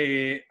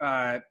they,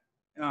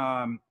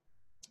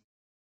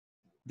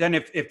 then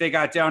if they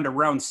got down to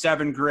round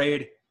 7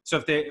 grade, so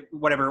if they,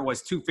 whatever it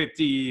was,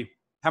 250,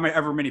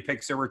 however many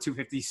picks there were,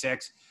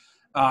 256.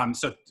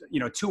 So, you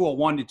know,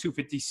 201 to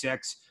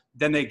 256,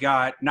 then they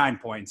got 9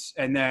 points.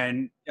 And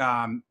then,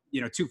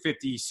 you know,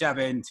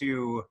 257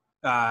 to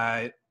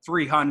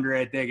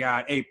 300, they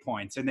got 8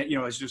 points. And then, you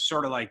know, it's just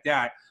sort of like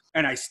that.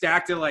 And I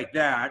stacked it like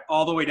that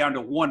all the way down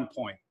to 1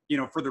 point, you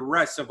know, for the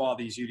rest of all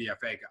these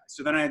UDFA guys.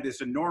 So then I had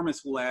this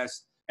enormous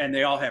list and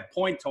they all had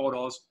point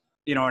totals,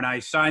 you know, and I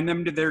assigned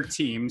them to their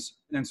teams.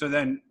 And so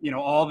then, you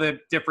know, all the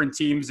different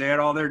teams, they had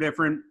all their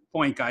different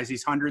point guys,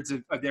 these hundreds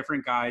of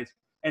different guys.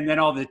 And then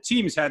all the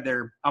teams had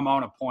their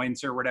amount of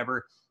points or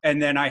whatever.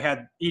 And then I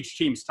had each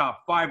team's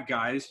top 5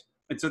 guys.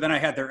 And so then I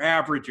had their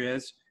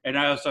averages and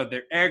I also had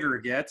their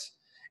aggregates.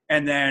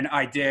 And then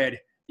I did,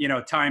 you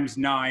know, times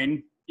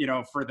 9, you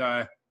know, for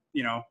the,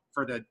 you know,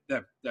 for the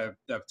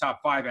top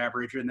 5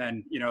 average. And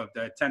then, you know,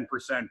 the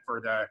 10%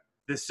 for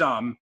the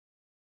sum.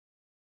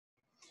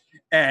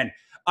 And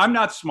I'm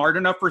not smart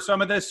enough for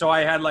some of this. So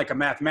I had like a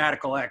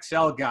mathematical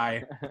Excel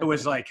guy who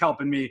was like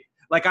helping me.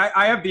 Like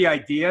I have the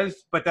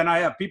ideas, but then I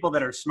have people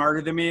that are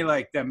smarter than me,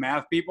 like the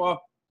math people,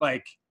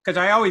 like, cause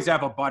I always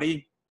have a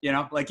buddy, you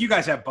know, like you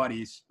guys have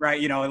buddies,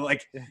 right? You know,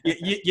 like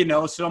you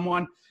know,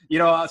 someone, you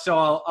know,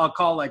 so I'll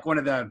call like one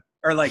of the,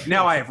 or like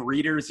now I have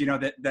readers, you know,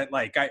 that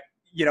like I,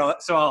 you know,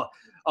 so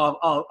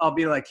I'll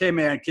be like, hey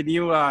man, can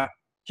you,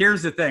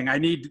 here's the thing. I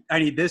need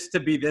this to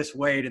be this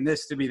weight and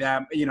this to be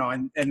that, you know,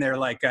 and they're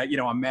like, you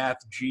know, a math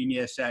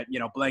genius at, you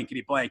know,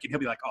 blankety blank. And he'll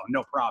be like, oh,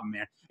 no problem,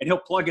 man. And he'll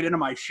plug it into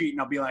my sheet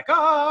and I'll be like,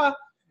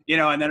 you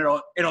know, and then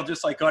it'll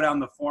just like go down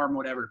the form,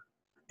 whatever.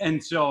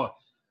 And so,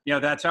 you know,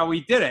 that's how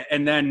we did it.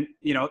 And then,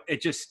 you know,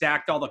 it just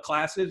stacked all the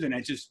classes and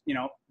it just, you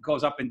know,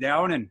 goes up and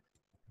down and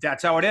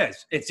that's how it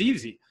is. It's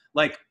easy.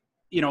 Like,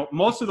 you know,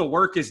 most of the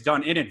work is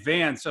done in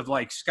advance of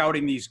like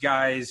scouting these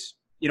guys,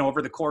 you know,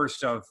 over the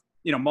course of,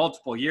 you know,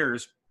 multiple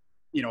years,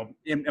 you know,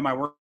 in my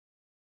work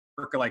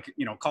like,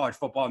 you know, college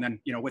football and then,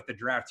 you know, with the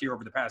draft here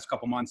over the past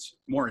couple months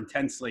more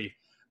intensely.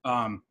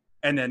 And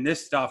then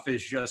this stuff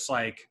is just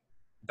like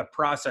the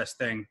process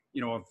thing,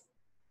 you know,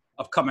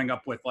 of coming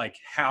up with like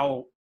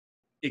how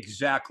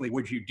exactly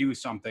would you do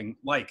something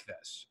like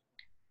this?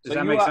 Does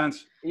that make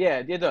sense?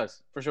 Yeah, it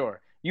does, for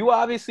sure. You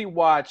obviously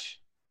watch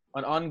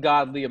an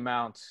ungodly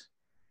amount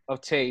of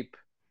tape.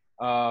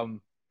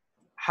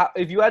 How,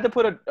 if you had to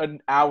put an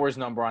hours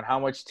number on how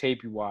much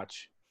tape you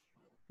watch,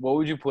 what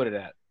would you put it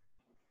at?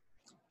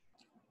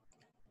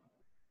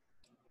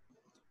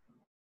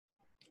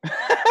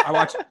 I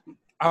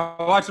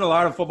watch a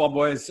lot of football,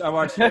 boys. I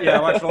watch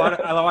a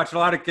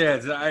lot of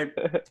kids. I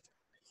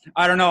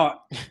don't know.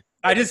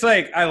 I just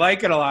like, I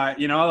like it a lot,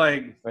 you know,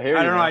 like, I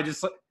don't know. I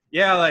just,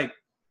 yeah, like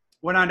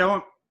when I'm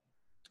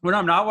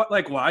not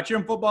like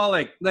watching football,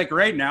 like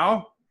right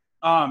now,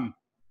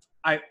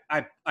 I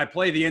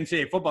play the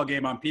NCAA football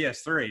game on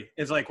PS3.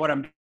 It's like what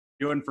I'm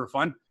doing for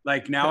fun,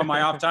 like now in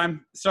my off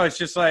time. So it's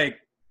just like,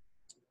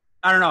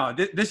 I don't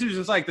know. This is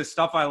just like the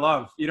stuff I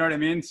love. You know what I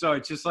mean? So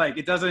it's just like,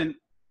 it doesn't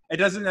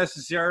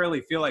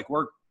necessarily feel like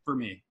work for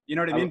me. You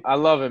know what I mean? I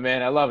love it,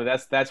 man. I love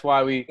it. That's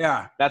why we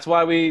Yeah. That's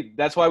why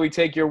we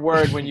take your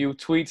word when you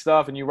tweet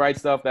stuff and you write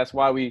stuff. That's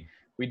why we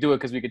do it,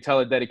 because we could tell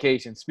the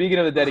dedication. Speaking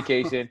of the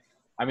dedication,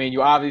 I mean,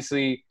 you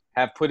obviously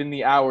have put in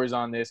the hours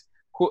on this.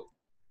 All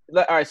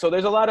right, so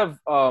there's a lot of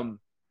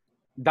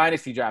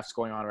dynasty drafts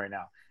going on right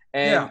now.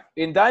 And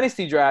in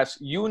dynasty drafts,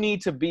 you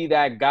need to be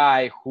that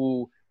guy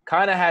who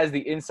kind of has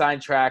the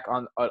inside track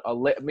on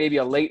maybe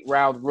a late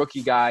round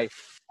rookie guy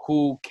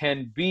who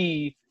can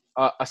be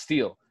a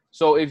steal.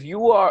 So if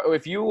you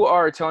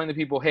are telling the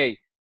people, hey,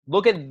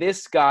 look at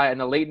this guy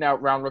and a late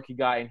round rookie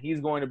guy, and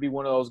he's going to be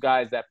one of those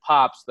guys that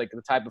pops, like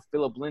the type of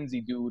Philip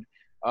Lindsay dude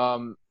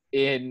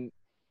in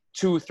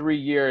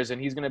 2-3 years,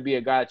 and he's going to be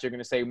a guy that you're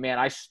going to say, man,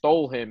 I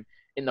stole him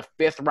in the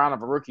 5th round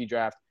of a rookie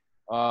draft,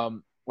 or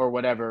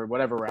whatever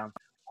round.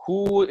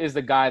 Who is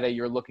the guy that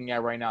you're looking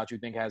at right now that you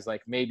think has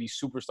like maybe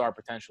superstar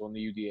potential in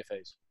the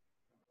UDFAs?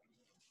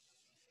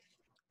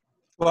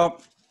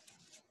 Well,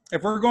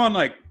 if we're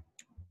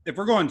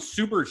going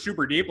super,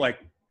 super deep, like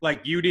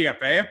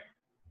UDFA,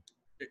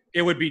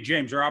 it would be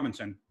James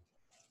Robinson.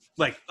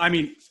 Like, I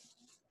mean,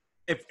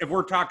 if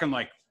we're talking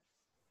like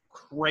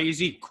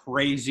crazy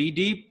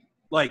deep,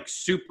 like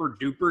super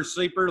duper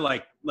sleeper,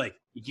 like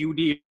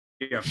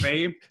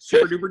UDFA,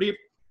 super duper deep,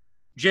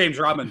 James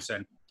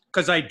Robinson.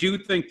 Because I do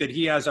think that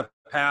he has a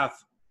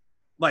path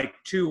like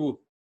to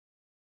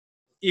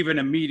even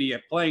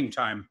immediate playing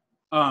time.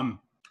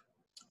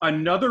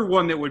 Another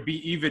one that would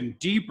be even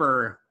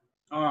deeper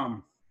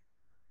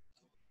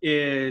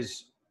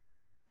is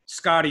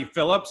Scottie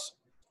Phillips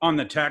on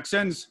the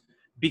Texans,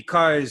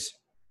 because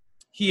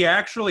he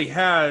actually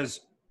has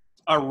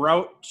a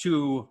route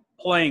to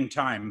playing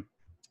time.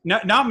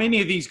 Not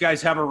many of these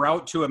guys have a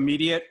route to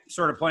immediate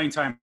sort of playing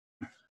time,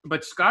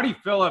 but Scottie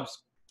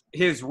Phillips,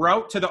 his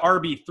route to the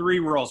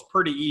RB3 role is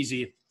pretty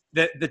easy.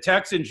 The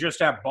Texans just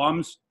have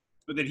bums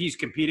that he's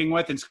competing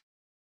with, and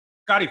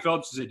Scottie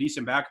Phillips is a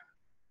decent back.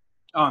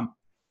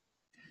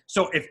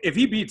 So if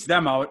he beats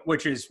them out,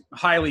 which is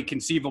highly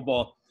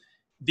conceivable,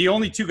 the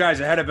only 2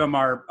 guys ahead of him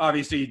are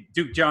obviously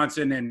Duke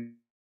Johnson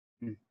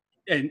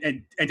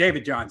and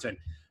David Johnson.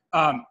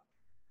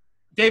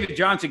 David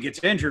Johnson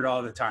gets injured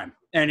all the time,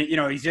 and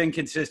he's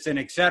inconsistent,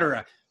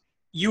 etc.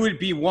 You would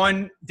be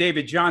one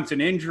David Johnson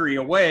injury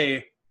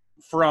away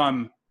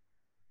from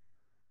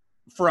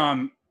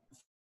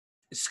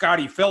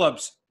Scottie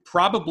Phillips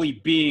probably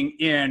being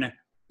in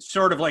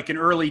sort of like an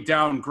early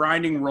down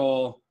grinding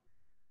role,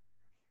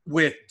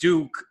 with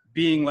Duke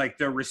being like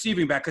the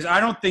receiving back, because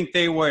I don't think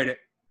they would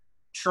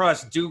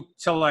trust Duke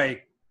to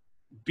like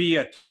be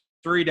a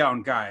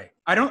 3-down guy.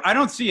 I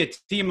don't see a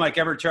team like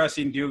ever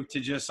trusting Duke to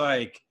just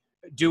like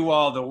do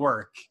all the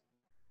work.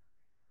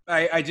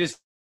 I just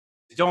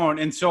don't.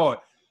 And so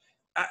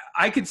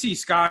I could see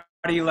Scottie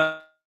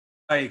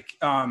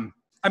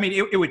I mean,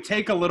 it would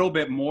take a little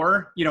bit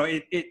more.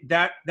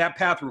 That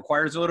path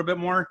requires a little bit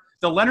more.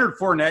 The Leonard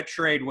Fournette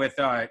trade with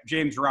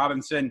James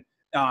Robinson,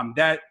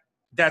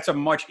 that's a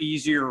much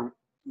easier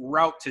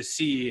route to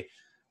see.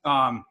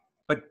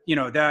 But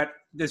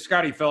the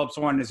Scottie Phillips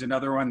one is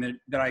another one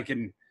that I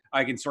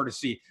can sort of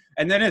see.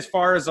 And then as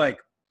far as like,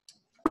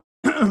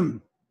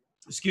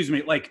 excuse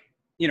me, like,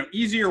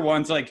 easier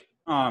ones, like,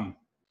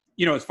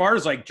 as far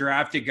as like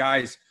drafted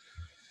guys,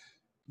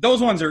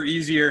 those ones are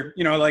easier,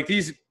 like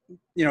these,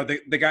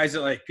 the guys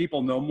that like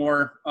people know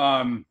more,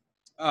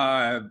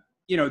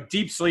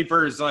 deep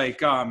sleepers, like,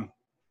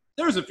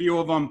 there's a few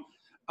of them.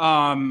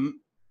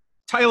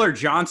 Tyler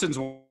Johnson's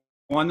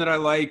one that I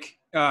like,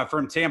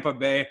 from Tampa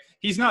Bay.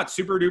 He's not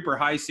super duper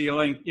high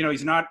ceiling.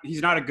 He's not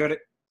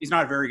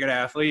a very good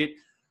athlete.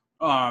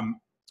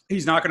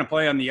 He's not going to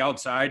play on the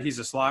outside. He's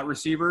a slot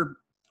receiver,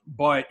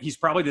 but he's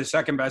probably the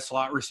second best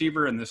slot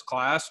receiver in this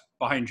class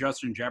behind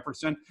Justin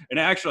Jefferson. And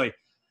actually,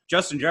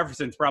 Justin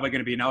Jefferson's probably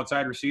going to be an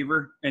outside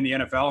receiver in the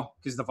NFL,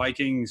 because the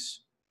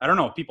Vikings, I don't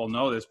know if people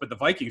know this, but the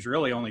Vikings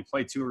really only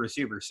play 2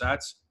 receiver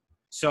sets.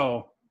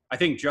 So I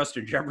think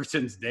Justin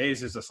Jefferson's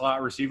days as a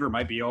slot receiver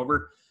might be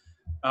over,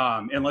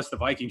 unless the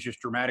Vikings just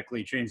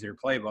dramatically change their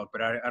playbook.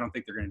 But I don't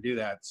think they're going to do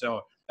that.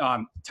 So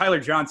Tyler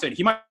Johnson,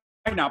 he might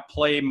not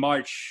play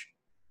much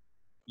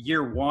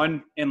year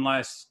 1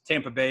 unless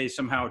Tampa Bay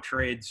somehow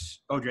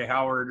trades O.J.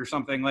 Howard or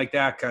something like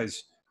that,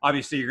 because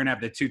obviously you're going to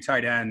have the 2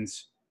 tight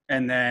ends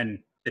and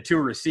then the 2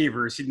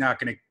 receivers. He's not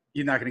going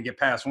to get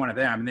past one of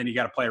them, and then you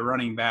got to play a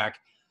running back.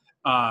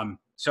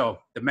 So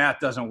the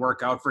math doesn't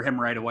work out for him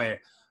right away.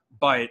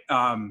 But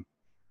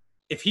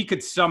if he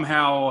could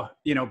somehow,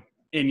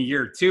 in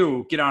year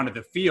 2 get onto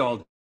the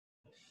field,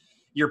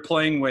 you're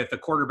playing with a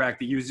quarterback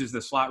that uses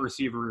the slot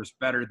receivers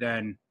better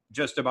than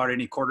just about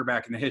any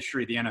quarterback in the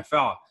history of the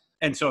NFL.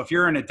 And so if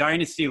you're in a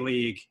dynasty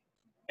league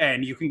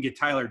and you can get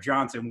Tyler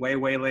Johnson way,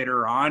 way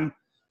later on,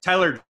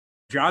 Tyler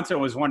Johnson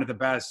was one of the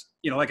best,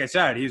 like I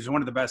said, he was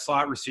one of the best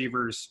slot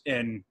receivers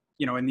in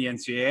the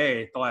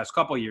NCAA the last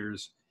couple of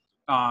years,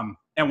 and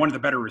one of the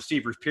better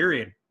receivers,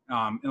 period,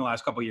 in the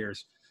last couple of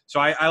years. So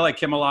I like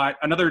him a lot.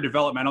 Another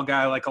developmental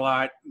guy I like a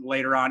lot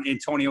later on,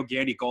 Antonio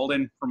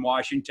Gandy-Golden from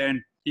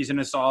Washington. He's in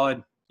a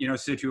solid,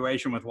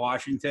 situation with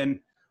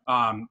Washington.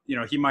 You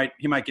know, he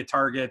might get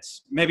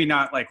targets, maybe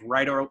not like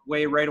right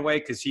away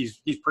because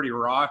he's pretty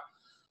raw.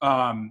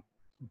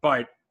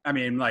 But I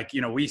mean, like,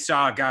 you know, we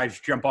saw guys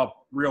jump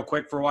up real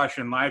quick for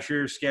Washington last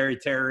year, Scary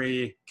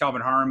Terry,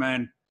 Kelvin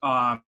Harmon.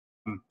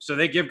 So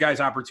they give guys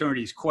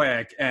opportunities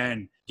quick,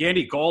 and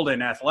Gandy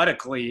Golden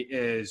athletically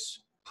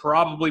is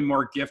probably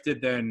more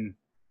gifted than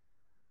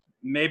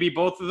maybe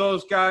both of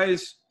those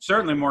guys,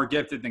 certainly more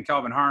gifted than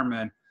Kelvin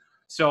Harmon.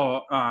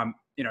 So,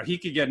 you know, he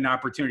could get an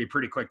opportunity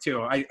pretty quick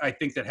too. I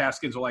think that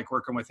Haskins will like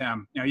working with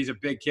him. You know, he's a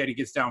big kid. He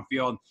gets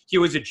downfield. He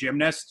was a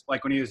gymnast,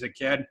 like when he was a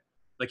kid.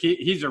 Like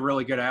he's a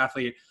really good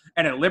athlete.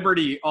 And at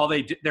Liberty,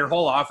 their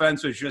whole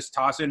offense was just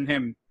tossing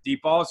him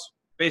deep balls,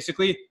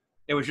 basically.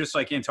 It was just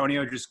like,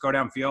 Antonio, just go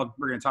downfield.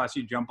 We're going to toss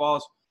you jump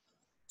balls.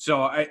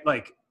 So,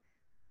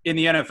 in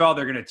the NFL,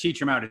 they're going to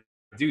teach him how to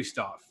do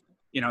stuff.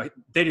 You know,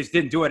 they just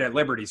didn't do it at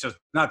Liberty. So it's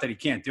not that he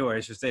can't do it.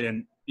 It's just they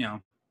didn't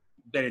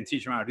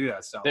teach him how to do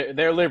that stuff.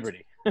 They're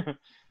Liberty.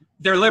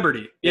 They're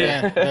Liberty.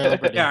 Yeah. They're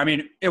Liberty. Yeah, I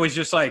mean, it was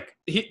just like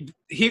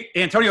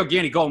Antonio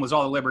Gandy Golden was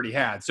all that Liberty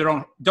had.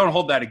 So don't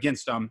hold that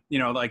against him. You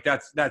know, like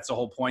that's the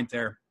whole point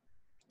there.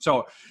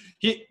 So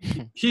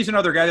he's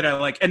another guy that I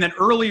like. And then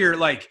earlier,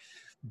 like,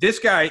 this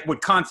guy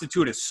would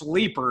constitute a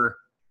sleeper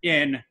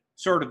in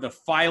sort of the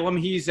phylum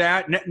he's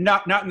at.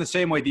 Not in the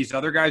same way these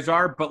other guys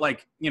are, but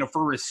like, you know,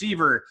 for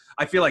receiver,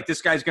 I feel like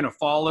this guy's going to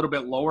fall a little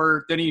bit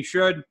lower than he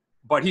should,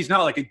 but he's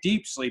not like a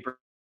deep sleeper.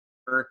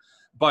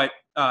 But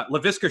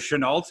Laviska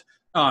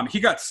Shenault, he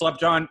got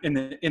slept on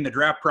in the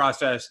draft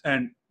process,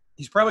 and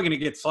he's probably going to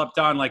get slept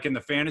on like in the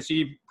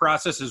fantasy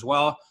process as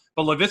well.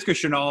 But Laviska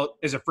Shenault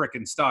is a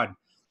freaking stud,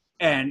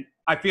 and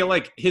I feel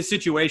like his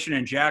situation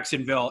in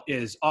Jacksonville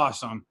is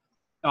awesome.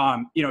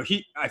 You know,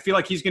 I feel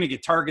like he's going to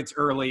get targets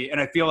early,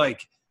 and I feel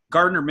like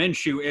Gardner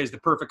Minshew is the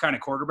perfect kind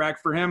of quarterback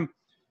for him.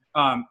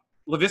 Laviska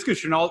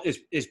Shenault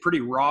is pretty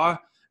raw,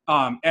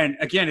 and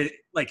again,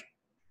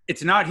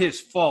 it's not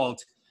his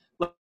fault.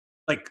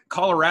 Like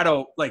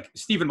Colorado, like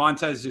Steven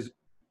Montez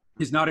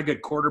is not a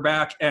good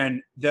quarterback,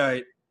 and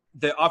the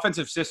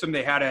offensive system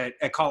they had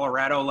at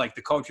Colorado, like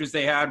the coaches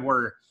they had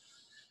were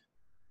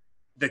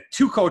the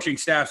two coaching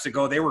staffs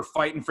ago, they were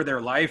fighting for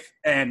their life,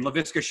 and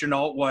Laviska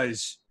Shenault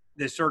was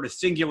this sort of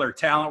singular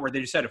talent where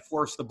they just had to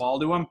force the ball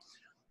to him.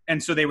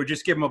 And so they would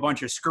just give him a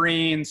bunch of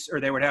screens, or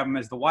they would have him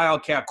as the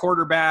wildcat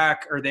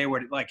quarterback, or they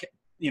would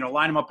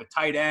line him up at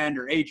tight end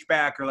or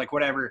H-back or like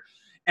whatever.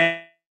 And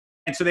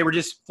so they were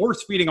just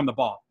force feeding him the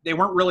ball. They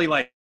weren't really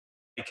like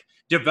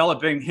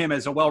developing him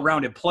as a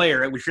well-rounded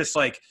player. It was just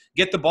like,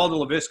 get the ball to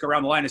Laviska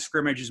around the line of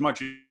scrimmage as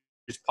much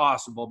as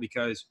possible,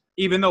 because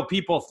even though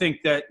people think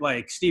that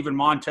like Steven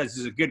Montez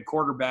is a good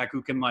quarterback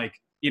who can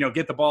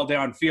get the ball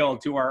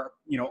downfield to our,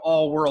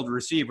 all-world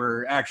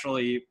receiver,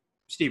 actually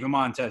Steven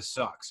Montez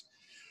sucks.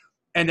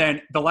 And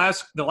then the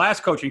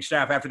last coaching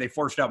staff, after they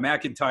forced out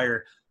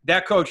McIntyre,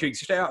 that coaching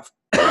staff,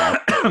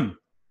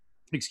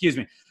 excuse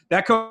me,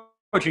 that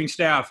coaching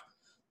staff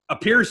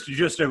appears to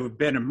just have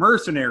been a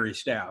mercenary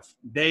staff.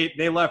 They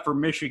left for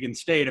Michigan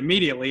State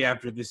immediately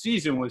after the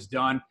season was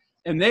done,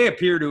 and they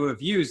appear to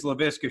have used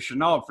Laviska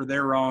Shenault for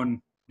their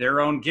own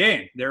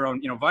game, their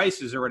own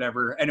vices or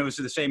whatever. And it was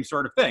the same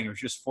sort of thing. It was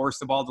just force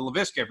the ball to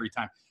Laviska every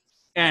time.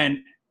 And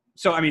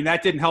so, I mean,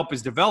 that didn't help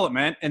his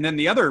development. And then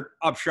the other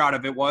upshot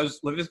of it was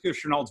Laviska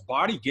Shenault's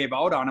body gave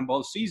out on him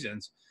both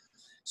seasons.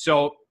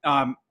 So,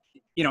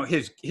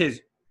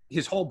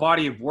 his whole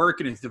body of work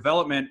and his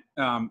development,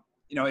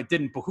 it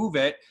didn't behoove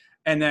it.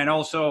 And then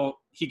also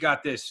he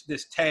got this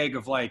tag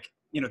of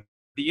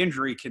the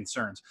injury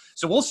concerns.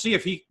 So we'll see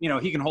if he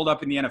can hold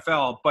up in the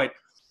NFL. But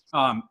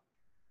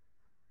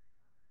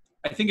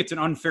I think it's an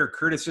unfair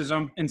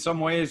criticism in some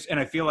ways. And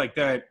I feel like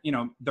that,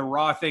 the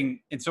raw thing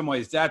in some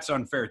ways, that's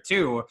unfair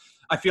too.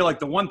 I feel like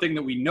the one thing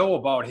that we know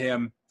about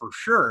him for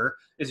sure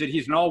is that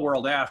he's an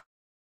all-world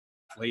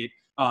athlete.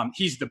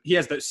 He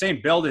has the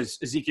same build as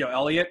Ezekiel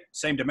Elliott,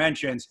 same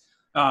dimensions.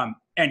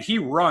 And he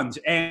runs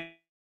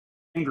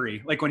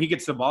angry. Like when he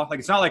gets the ball,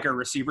 it's not like a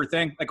receiver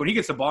thing. Like when he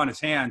gets the ball in his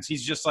hands,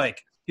 he's just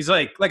he's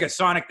like a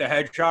Sonic the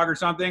Hedgehog or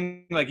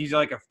something. Like he's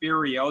like a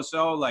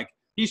Furioso. Like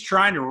he's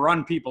trying to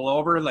run people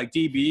over like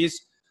DBs.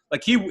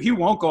 Like he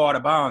won't go out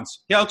of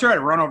bounds. He'll try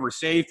to run over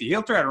safety.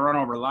 He'll try to run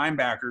over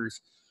linebackers.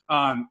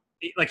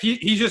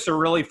 He's just a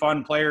really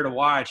fun player to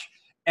watch.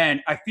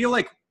 And I feel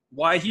like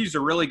why he's a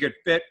really good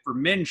fit for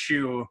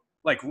Minshew,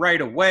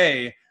 right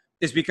away,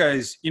 is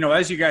because,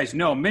 as you guys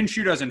know,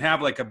 Minshew doesn't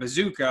have a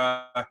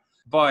bazooka,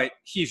 but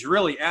he's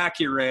really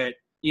accurate,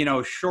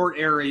 short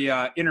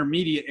area,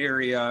 intermediate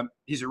area.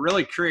 He's a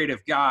really creative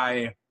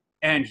guy,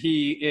 and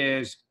he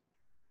is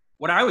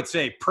what I would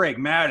say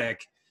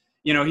pragmatic.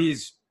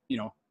 He's,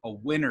 a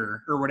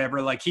winner or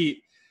whatever.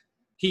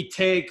 He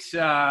takes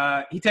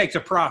a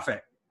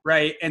profit,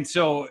 right? And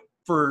so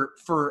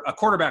for a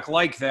quarterback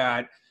like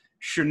that,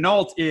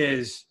 Shenault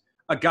is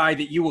a guy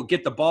that you will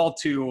get the ball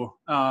to,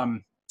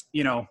 in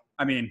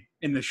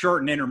the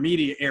short and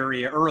intermediate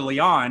area early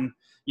on,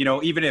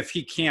 even if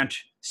he can't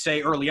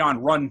say early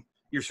on, run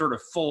your sort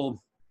of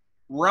full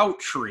route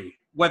tree,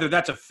 whether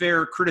that's a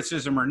fair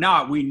criticism or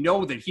not, we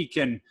know that he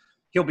can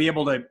he'll be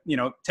able to,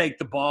 take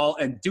the ball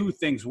and do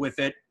things with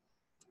it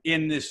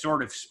in this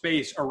sort of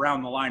space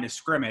around the line of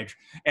scrimmage.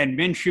 And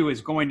Minshew is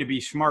going to be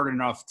smart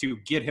enough to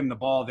get him the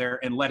ball there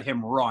and let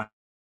him run.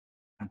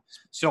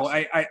 So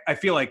I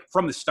feel like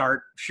from the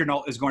start,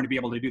 Shenault is going to be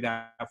able to do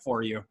that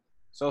for you.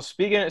 So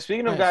speaking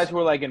of guys who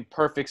are like in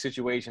perfect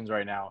situations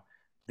right now,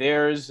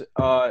 there's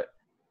a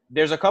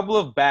couple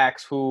of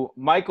backs who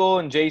Michael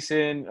and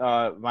Jason,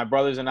 my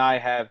brothers and I,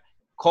 have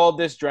called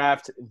this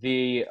draft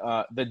the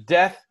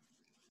death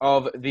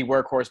of the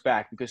workhorse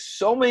back, because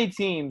so many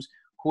teams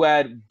who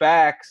had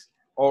backs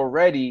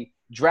already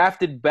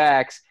drafted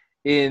backs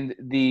in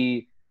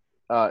the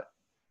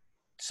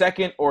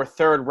second or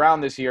third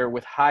round this year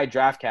with high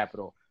draft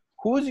capital.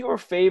 Who's your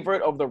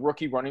favorite of the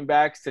rookie running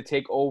backs to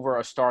take over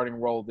a starting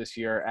role this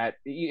year, at,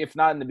 if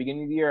not in the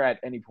beginning of the year, at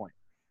any point?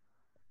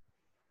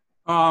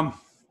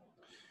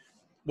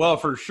 Well,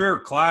 for sure,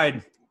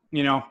 Clyde.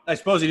 I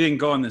suppose he didn't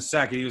go in the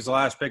second. He was the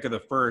last pick of the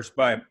first,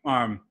 but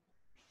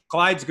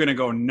Clyde's going to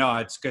go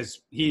nuts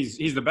because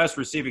he's the best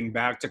receiving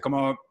back to come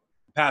out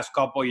past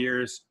couple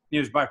years. He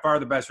was by far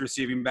the best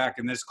receiving back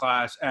in this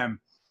class, and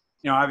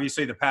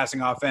obviously the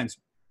passing offense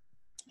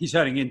he's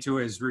heading into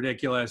is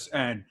ridiculous.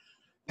 And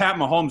Pat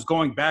Mahomes,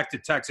 going back to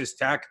Texas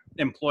Tech,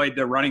 employed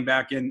the running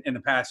back in the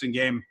passing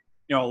game,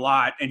 a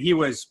lot. And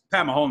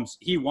Pat Mahomes,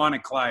 he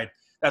wanted Clyde.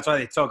 That's why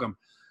they took him.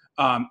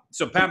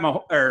 So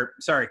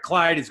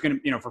Clyde is going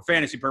to, for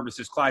fantasy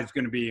purposes, Clyde's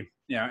going to be,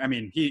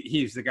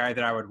 he's the guy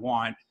that I would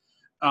want.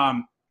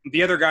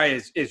 The other guy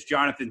is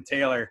Jonathan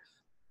Taylor.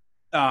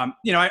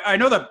 I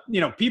know that,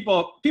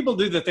 people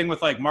do the thing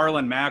with like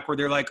Marlon Mack where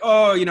they're like,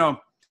 oh,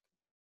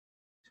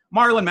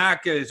 Marlon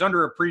Mack is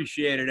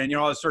underappreciated and,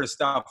 all this sort of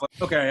stuff.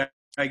 Like, okay,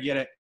 I get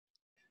it.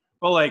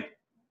 But like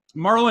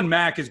Marlon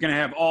Mack is going to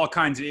have all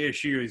kinds of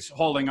issues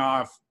holding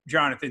off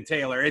Jonathan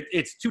Taylor.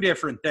 It's two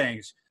different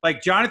things.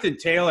 Like Jonathan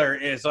Taylor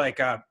is like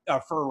a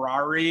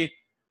Ferrari,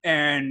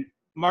 and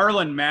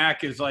Marlon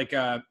Mack is like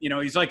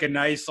he's like a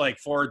nice like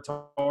Ford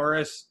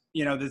Taurus,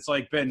 that's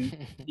like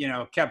been,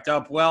 kept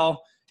up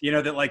well,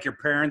 that like your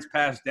parents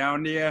passed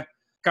down to you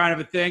kind of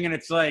a thing. And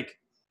it's like,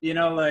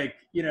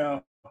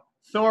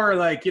 Thor,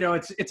 like,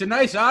 it's a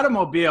nice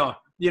automobile,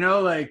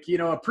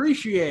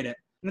 appreciate it.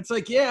 And it's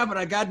like, yeah, but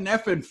I got an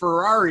effing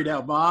Ferrari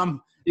now,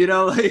 Mom. I'm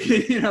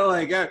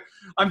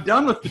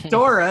done with the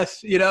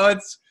Taurus.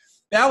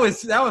 That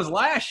was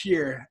last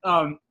year.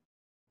 I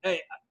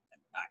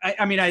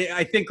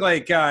think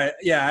like,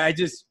 I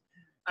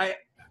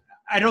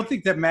don't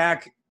think that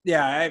Mac.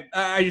 Yeah,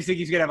 I just think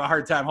he's gonna have a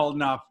hard time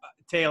holding off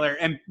Taylor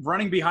and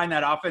running behind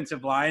that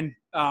offensive line.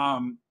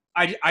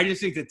 I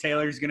just think that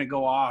Taylor's gonna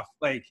go off.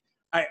 Like,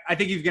 I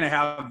think he's gonna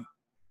have.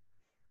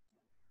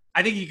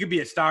 I think he could be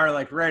a star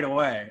like right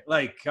away.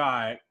 Like,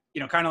 kind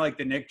of like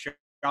the Nick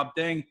Chubb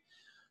thing.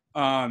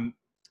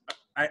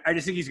 I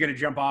just think he's going to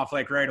jump off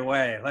like right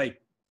away.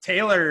 Like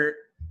Taylor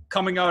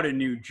coming out of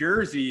New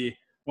Jersey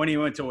when he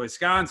went to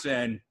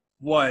Wisconsin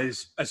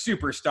was a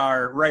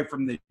superstar right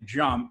from the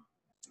jump.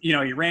 He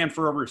ran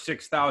for over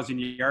 6,000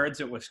 yards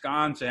at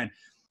Wisconsin.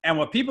 And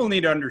what people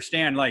need to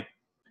understand, like,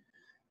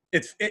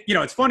 it's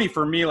funny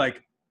for me,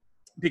 like,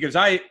 because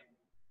I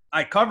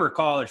cover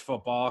college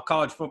football.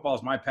 College football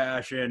is my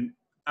passion.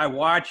 I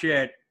watch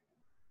it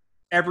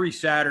every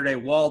Saturday,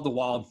 wall to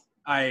wall.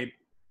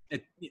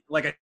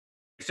 Like I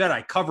said,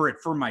 I cover it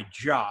for my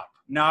job,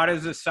 not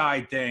as a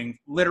side thing,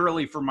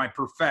 literally for my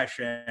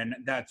profession.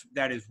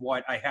 That is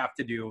what I have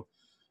to do,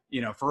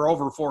 for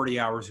over 40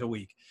 hours a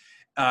week.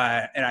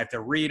 And I have to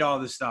read all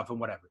this stuff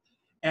and whatever.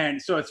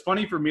 And so it's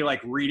funny for me,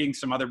 like reading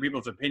some other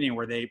people's opinion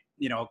where they,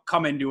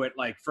 come into it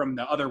like from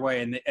the other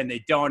way and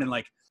they don't. And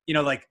like,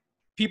 like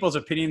people's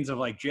opinions of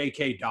like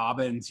J.K.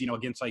 Dobbins,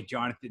 against like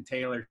Jonathan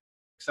Taylor,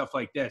 stuff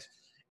like this.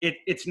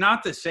 It's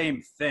not the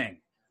same thing.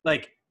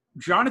 Like,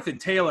 Jonathan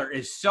Taylor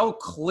is so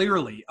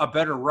clearly a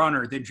better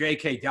runner than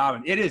J.K.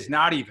 Dobbins. It is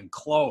not even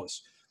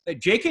close.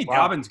 J.K.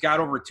 Dobbins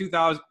got over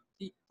 2,000,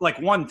 like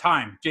one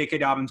time J.K.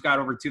 Dobbins got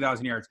over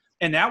 2,000 yards.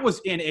 And that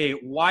was in a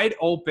wide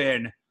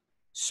open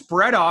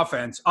spread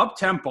offense,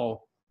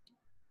 up-tempo,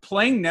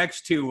 playing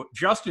next to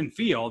Justin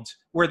Fields,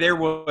 where there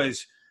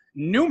was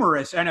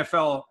numerous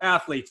NFL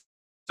athletes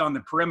on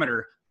the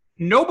perimeter.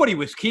 Nobody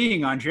was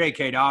keying on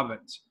J.K.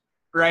 Dobbins,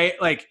 right?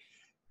 Like,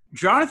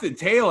 Jonathan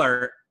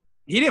Taylor –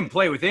 he didn't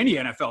play with any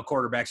NFL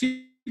quarterbacks.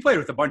 He played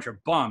with a bunch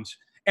of bums.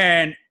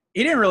 And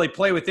he didn't really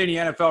play with any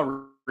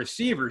NFL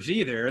receivers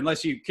either,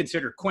 unless you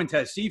consider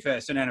Quintez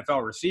Cephas an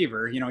NFL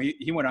receiver.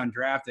 He went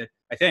undrafted,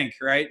 I think,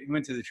 right? He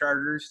went to the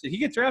Chargers. Did he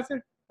get drafted?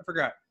 I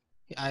forgot.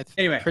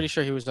 Anyway. Pretty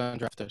sure he was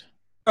undrafted.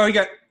 Oh,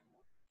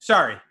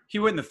 he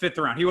went in the fifth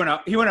round. He went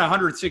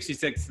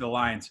 166 to the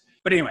Lions.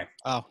 But anyway.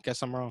 Oh,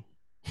 guess I'm wrong.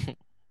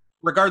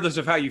 Regardless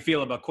of how you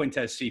feel about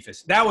Quintez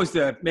Cephas, that was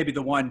maybe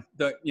the one,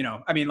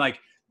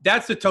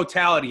 that's the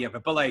totality of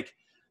it. But like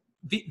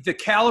the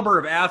caliber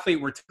of athlete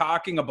we're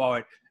talking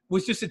about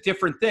was just a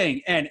different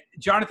thing. And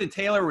Jonathan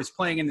Taylor was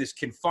playing in this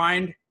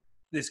confined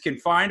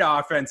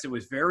offense. It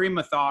was very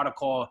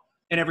methodical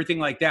and everything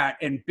like that.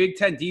 And Big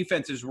Ten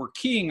defenses were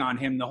keying on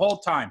him the whole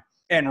time.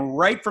 And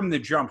right from the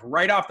jump,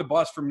 right off the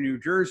bus from New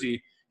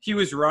Jersey, he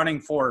was running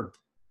for,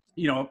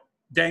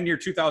 dang near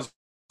 2,000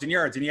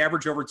 yards, and he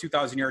averaged over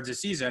 2,000 yards a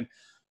season,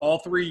 all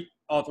three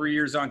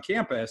years on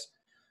campus.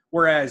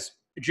 Whereas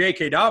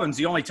J.K. Dobbins,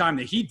 the only time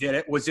that he did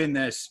it was in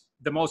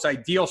the most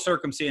ideal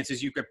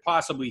circumstances you could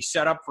possibly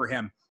set up for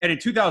him. And in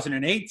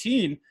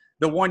 2018,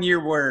 the 1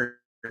 year where,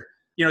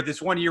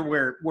 this 1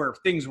 year where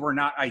things were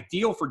not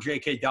ideal for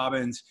J.K.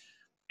 Dobbins,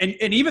 and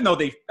even though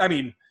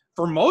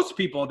for most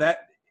people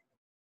that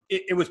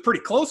it was pretty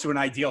close to an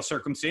ideal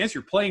circumstance.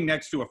 You're playing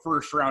next to a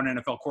first-round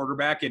NFL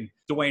quarterback and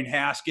Dwayne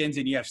Haskins,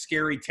 and you have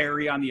Scary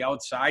Terry on the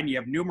outside, and you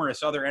have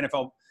numerous other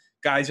NFL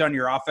guys on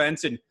your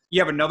offense, and you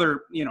have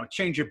another,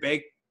 change of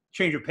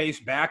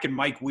pace back, and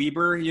Mike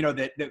Weber,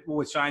 that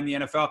was signed the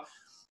NFL.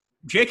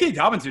 J.K.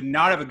 Dobbins did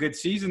not have a good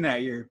season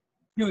that year.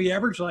 He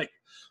averaged like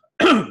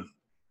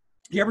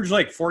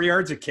 4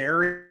 yards a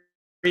carry.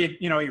 He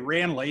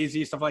ran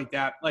lazy, stuff like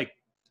that. Like,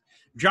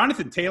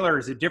 Jonathan Taylor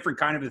is a different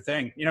kind of a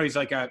thing. He's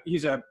like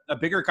he's a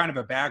bigger kind of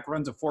a back,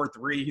 runs a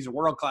 4.3. He's a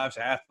world-class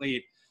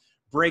athlete,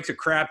 breaks a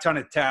crap ton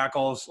of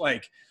tackles.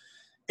 Like,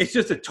 it's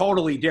just a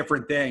totally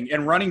different thing.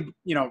 And running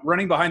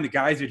behind the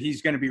guys that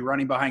he's going to be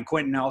running behind,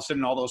 Quentin Nelson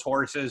and all those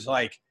horses,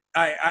 like,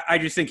 I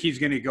just think he's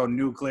going to go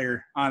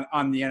nuclear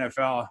on the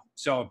NFL.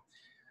 So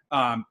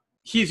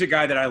he's a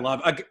guy that I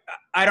love.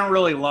 I don't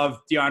really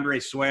love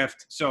DeAndre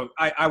Swift, so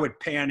I would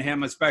pan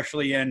him,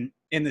 especially in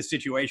the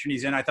situation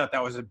he's in. I thought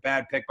that was a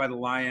bad pick by the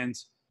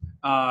Lions.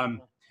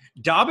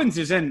 Dobbins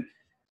is in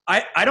 –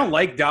 I don't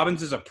like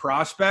Dobbins as a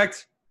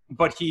prospect,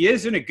 but he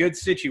is in a good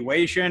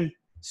situation.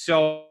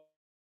 So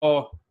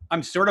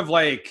I'm sort of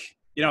like,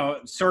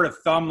 sort of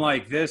thumb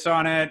like this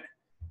on it.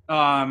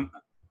 I'm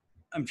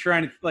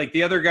trying to – like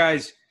the other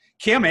guys –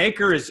 Cam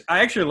Akers – I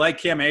actually like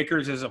Cam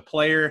Akers as a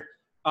player.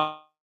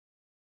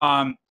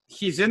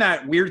 He's in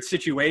that weird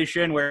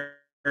situation where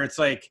it's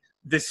like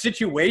the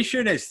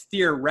situation is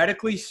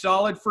theoretically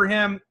solid for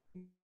him,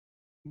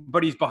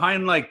 but he's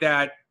behind like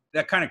that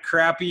kind of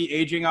crappy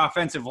aging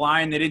offensive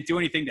line. They didn't do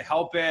anything to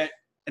help it,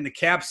 and the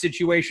cap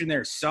situation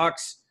there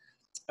sucks.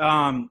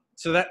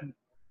 So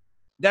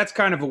that's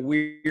kind of a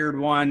weird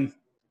one.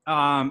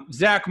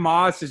 Zach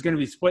Moss is going to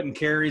be splitting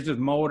carries with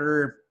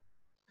Motor.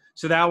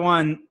 So that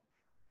one's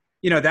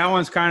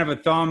kind of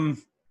a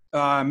thumb,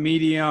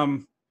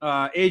 medium.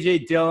 A.J.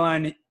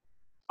 Dillon,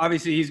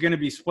 obviously he's going to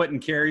be splitting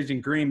carries in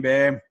Green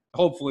Bay,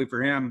 hopefully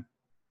for him.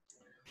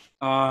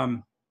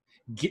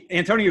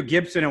 Antonio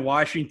Gibson in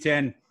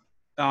Washington,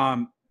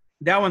 that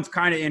one's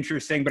kind of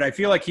interesting, but I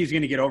feel like he's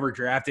going to get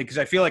overdrafted because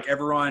I feel like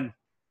everyone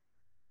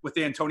with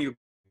Antonio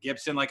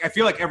Gibson, like I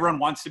feel like everyone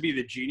wants to be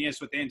the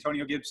genius with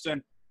Antonio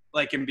Gibson,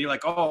 like and be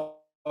like, oh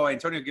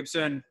Antonio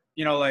Gibson,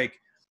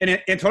 and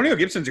Antonio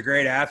Gibson's a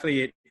great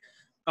athlete,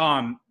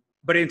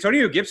 but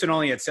Antonio Gibson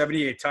only had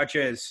 78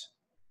 touches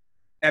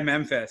at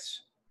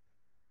Memphis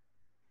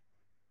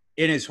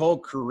in his whole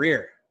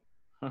career.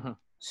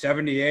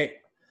 78.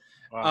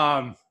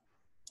 Wow.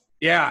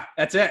 Yeah,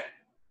 that's it.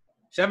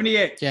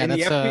 78.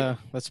 Yeah,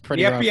 that's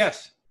pretty rough.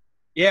 FBS.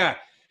 Yeah.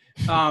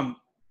 And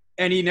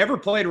he never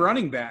played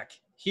running back.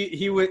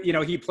 He would,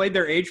 he played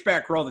their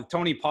H-back role that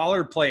Tony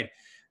Pollard played.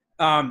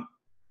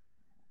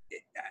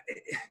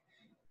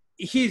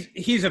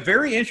 He's a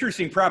very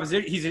interesting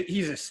proposition.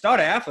 He's a stud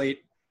athlete.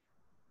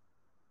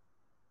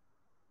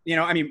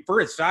 For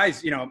his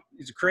size,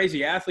 he's a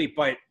crazy athlete,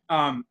 but,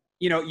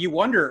 you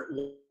wonder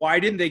why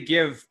didn't they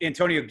give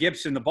Antonio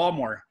Gibson the ball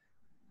more?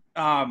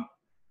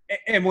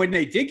 And when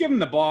they did give him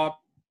the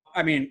ball,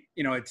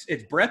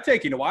 it's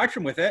breathtaking to watch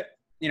him with it.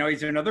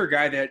 He's another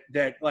guy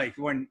that like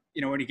when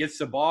he gets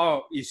the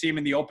ball, you see him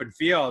in the open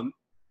field.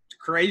 It's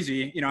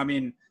crazy.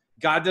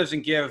 God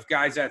doesn't give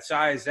guys that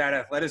size, that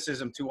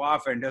athleticism too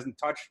often, doesn't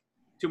touch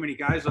too many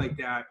guys like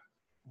that.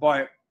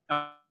 But,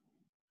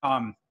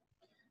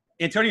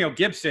 Antonio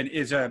Gibson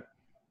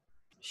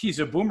he's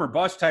a boomer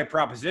bust type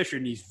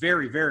proposition. He's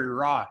very, very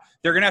raw.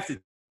 They're going to have to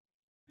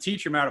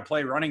teach him how to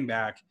play running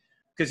back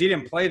because he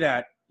didn't play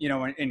that,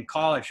 in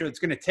college. So it's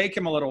going to take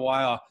him a little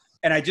while.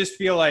 And I just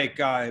feel like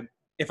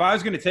if I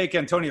was going to take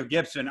Antonio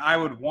Gibson, I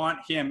would want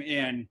him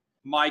in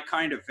my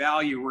kind of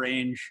value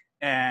range.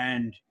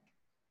 And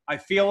I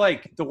feel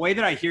like the way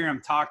that I hear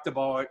him talked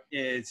about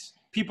is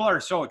people are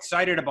so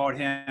excited about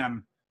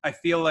him. I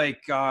feel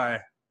like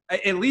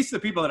at least the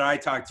people that I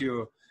talk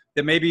to,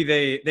 that maybe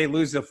they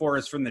lose the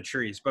forest from the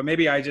trees, but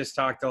maybe I just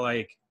talk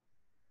to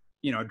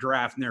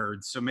draft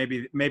nerds. So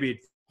maybe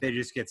they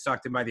just get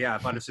sucked in by the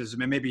athleticism,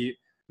 and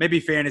maybe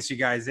fantasy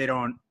guys,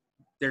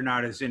 they're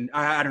not as in,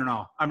 I don't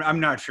know.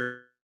 I'm not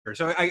sure.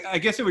 So I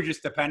guess it would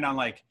just depend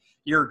on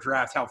your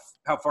draft,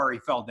 how far he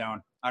fell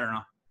down. I don't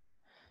know.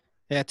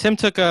 Yeah. Tim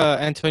took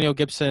Antonio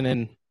Gibson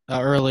in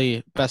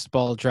early best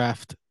ball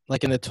draft,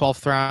 like in the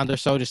 12th round or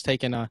so, just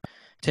taking a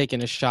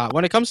shot.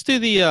 When it comes to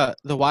the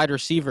wide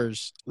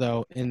receivers,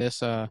 though, in this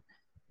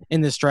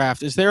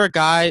draft, is there a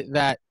guy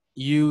that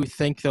you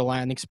think the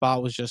landing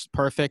spot was just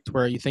perfect,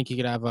 where you think he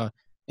could have an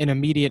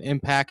immediate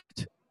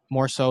impact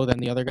more so than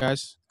the other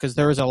guys? Because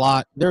there was a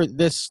lot there.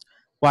 This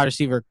wide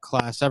receiver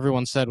class,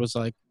 everyone said was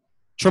like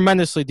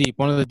tremendously deep,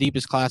 one of the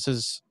deepest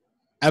classes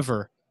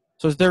ever.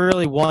 So is there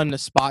really one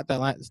spot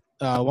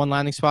one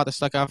landing spot that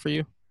stuck out for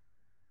you?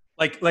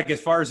 Like as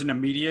far as an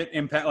immediate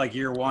impact, like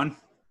year one?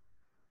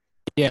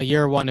 Yeah,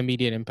 year one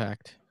immediate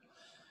impact.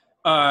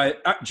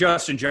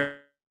 Justin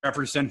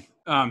Jefferson.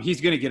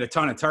 He's going to get a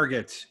ton of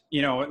targets.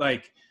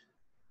 Again,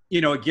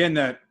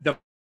 the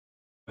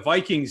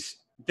Vikings,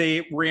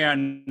 they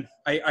ran,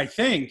 I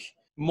think,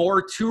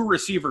 more 2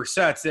 receiver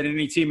sets than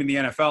any team in the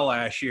NFL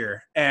last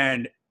year.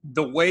 And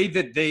the way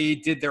that they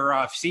did their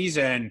off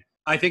season,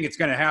 I think it's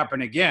going to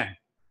happen again.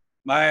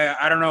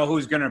 I don't know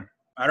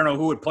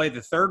who would play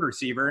the third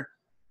receiver.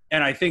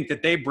 And I think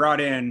that they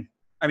brought in,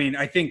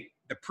 I think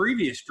the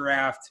previous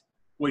draft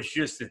was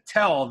just to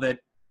tell that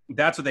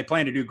that's what they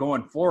plan to do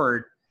going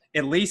forward,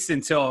 at least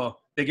until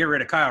they get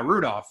rid of Kyle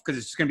Rudolph, because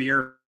it's just going to be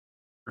Irv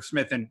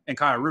Smith and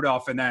Kyle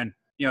Rudolph, and then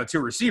 2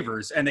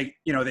 receivers, and they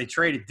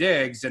traded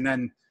Diggs and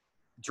then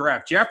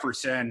draft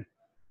Jefferson,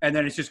 and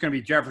then it's just going to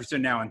be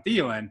Jefferson now and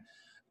Thielen,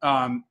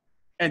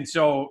 and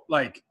so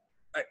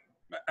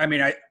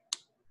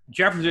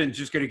Jefferson's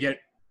just going to get.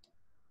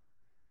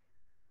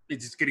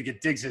 It's just going to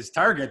get Diggs'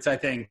 targets, I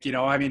think.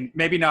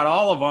 Maybe not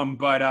all of them,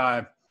 but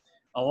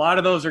a lot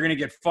of those are going to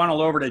get funneled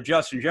over to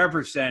Justin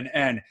Jefferson.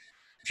 And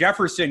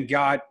Jefferson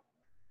got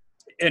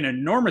an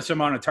enormous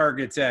amount of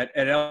targets at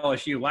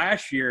LSU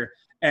last year.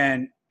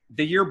 And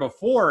the year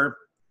before,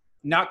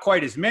 not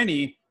quite as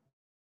many,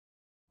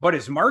 but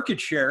his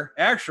market share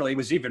actually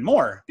was even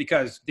more,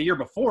 because the year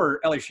before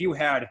LSU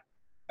had,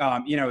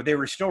 they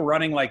were still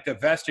running like the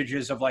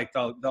vestiges of like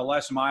the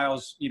Les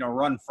Miles,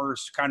 run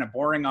first kind of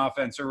boring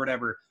offense or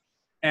whatever.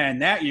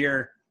 And that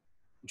year,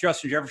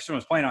 Justin Jefferson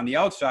was playing on the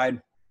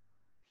outside,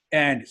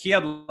 and he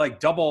had like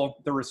double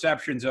the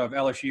receptions of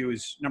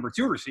LSU's number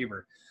 2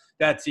 receiver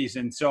that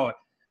season. So,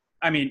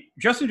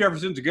 Justin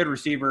Jefferson's a good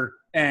receiver,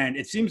 and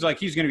it seems like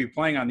he's going to be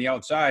playing on the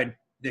outside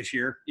this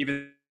year,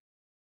 even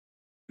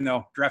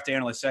though draft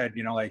analysts said,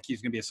 he's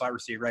going to be a slot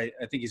receiver, right?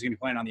 I think he's going to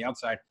be playing on the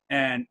outside,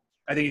 and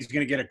I think he's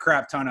going to get a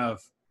crap ton of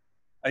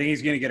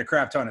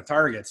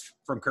targets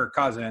from Kirk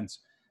Cousins.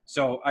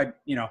 So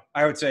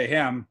I would say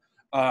him.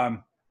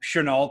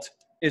 Shenault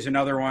is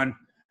another one.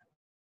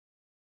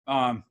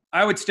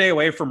 I would stay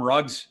away from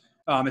Ruggs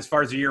as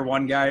far as a year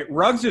one guy.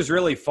 Ruggs is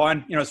really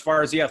fun, as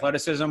far as the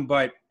athleticism,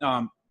 but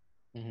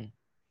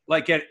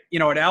like at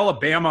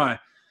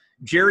Alabama,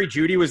 Jerry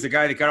Jeudy was the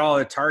guy that got all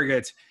the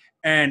targets,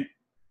 and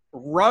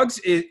Ruggs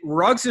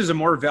is a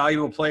more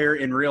valuable player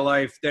in real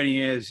life than he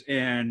is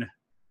in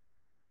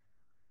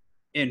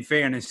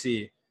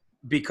fantasy,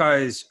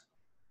 because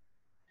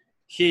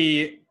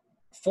he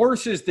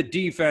forces the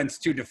defense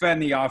to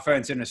defend the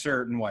offense in a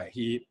certain way.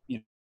 He,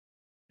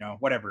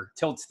 whatever,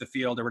 tilts the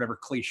field or whatever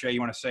cliche you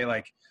want to say.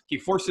 Like, he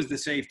forces the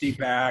safety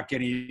back,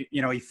 and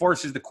he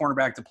forces the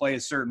cornerback to play a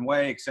certain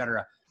way, et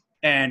cetera.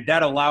 And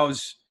that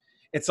allows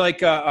 – it's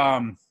like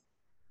a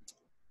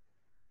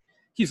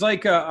it's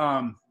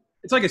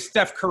like a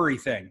Steph Curry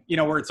thing,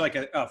 where it's like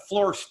a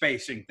floor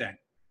spacing thing,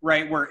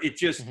 right? Where it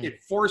just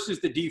it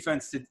forces the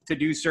defense to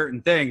do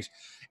certain things.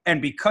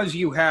 And because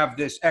you have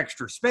this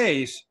extra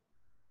space –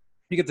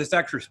 you get this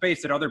extra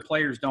space that other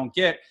players don't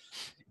get,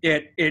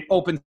 it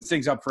opens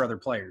things up for other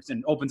players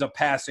and opens up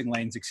passing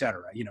lanes, et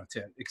cetera,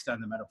 to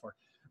extend the metaphor.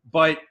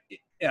 But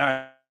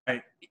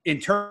in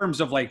terms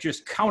of like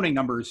just counting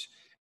numbers,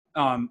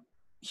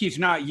 he's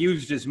not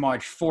used as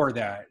much for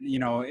that,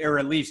 or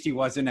at least he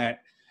wasn't at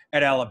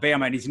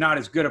Alabama, and he's not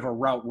as good of a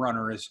route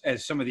runner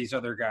as some of these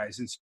other guys.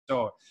 And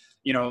so,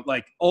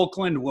 like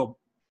Oakland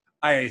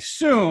I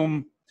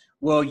assume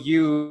will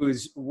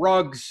use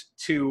Ruggs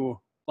to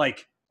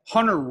like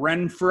Hunter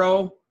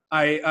Renfrow,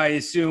 I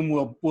assume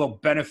will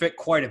benefit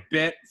quite a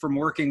bit from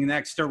working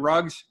next to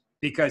Ruggs,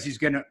 because he's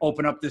going to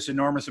open up this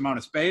enormous amount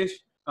of space.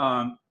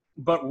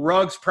 But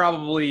Ruggs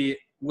probably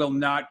will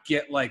not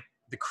get like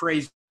the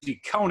crazy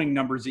counting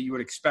numbers that you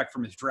would expect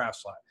from his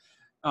draft slot.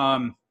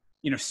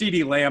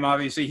 CeeDee Lamb,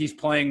 obviously he's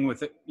playing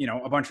with,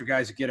 a bunch of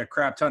guys that get a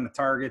crap ton of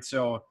targets.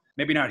 So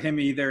maybe not him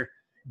either.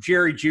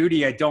 Jerry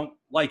Jeudy, I don't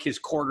like his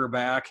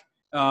quarterback.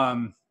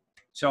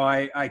 So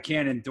I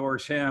can't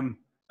endorse him.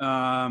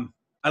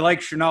 I like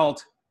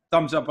Shenault.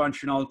 Thumbs up on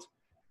Shenault.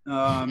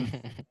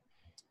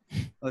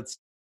 Let's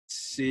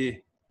see.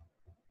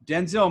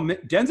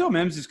 Denzel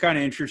Mims is kind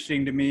of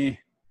interesting to me.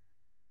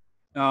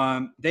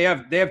 They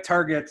have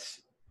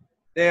targets.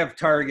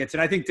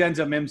 And I think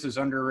Denzel Mims is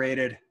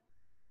underrated.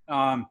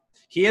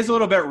 He is a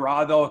little bit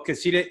raw though,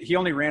 because he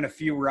only ran a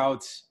few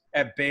routes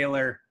at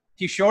Baylor.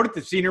 He showed at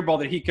the Senior Bowl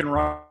that he can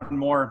run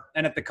more,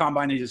 and at the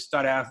Combine he's a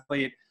stud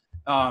athlete.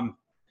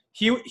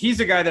 He's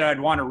a guy that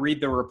I'd want to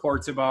read the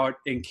reports about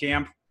in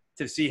camp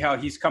to see how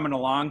he's coming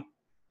along.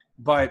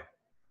 But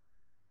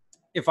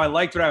if I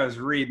liked what I was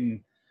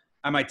reading,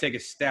 I might take a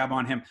stab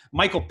on him.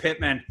 Michael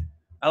Pittman.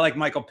 I like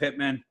Michael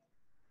Pittman.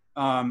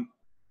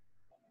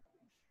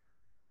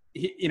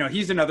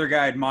 He's another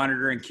guy I'd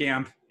monitor in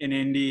camp in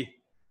Indy.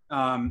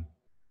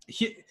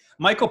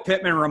 Michael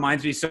Pittman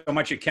reminds me so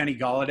much of Kenny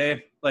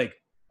Golladay. Like,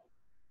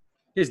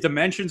 his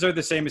dimensions are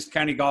the same as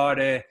Kenny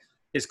Golladay.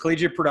 His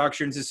collegiate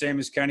production's the same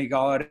as Kenny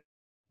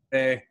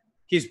Golladay.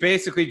 He's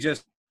basically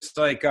just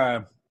like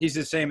he's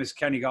the same as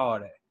Kenny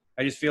Golladay.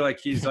 I just feel like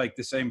he's like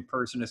the same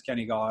person as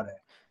Kenny Golladay.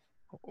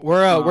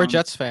 We're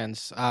Jets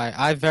fans.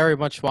 I very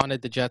much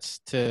wanted the Jets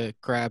to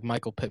grab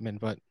Michael Pittman,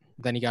 but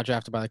then he got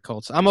drafted by the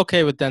Colts. I'm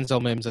okay with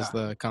Denzel Mims as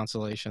the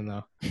consolation,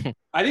 though.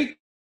 I think.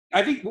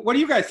 What do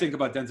you guys think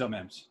about Denzel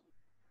Mims?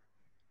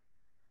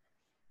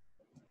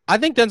 I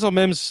think Denzel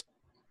Mims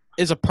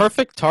is a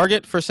perfect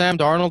target for Sam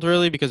Darnold,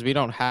 really, because we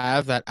don't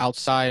have that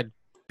outside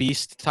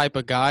beast type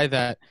of guy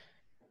that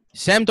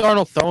Sam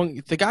Darnold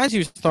throwing. The guys he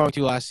was throwing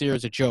to last year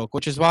is a joke,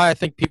 which is why I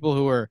think people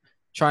who are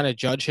trying to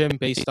judge him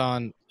based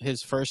on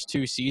his first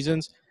 2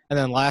 seasons and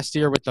then last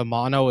year with the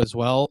mono as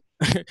well.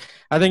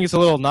 I think it's a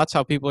little nuts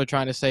how people are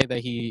trying to say that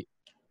he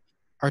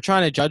are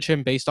trying to judge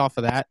him based off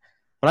of that.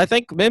 But I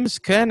think Mims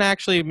can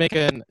actually make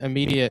an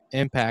immediate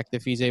impact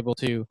if he's able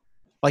to,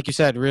 like you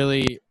said,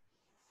 really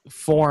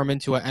form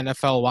into an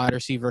NFL wide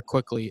receiver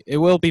quickly. It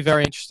will be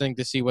very interesting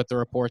to see what the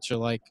reports are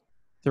like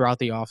throughout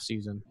the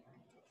offseason.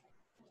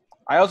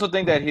 I also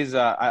think that he's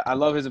I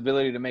love his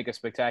ability to make a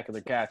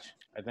spectacular catch.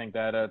 I think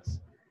that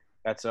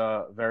that's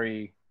a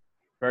very,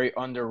 very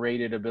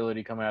underrated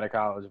ability coming out of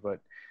college. But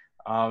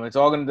it's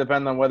all going to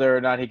depend on whether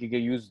or not he could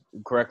get used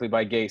correctly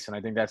by Gase, and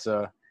I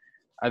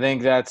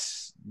think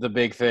that's the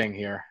big thing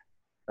here.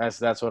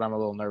 That's what I'm a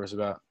little nervous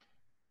about.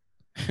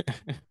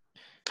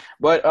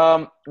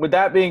 But with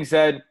that being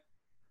said,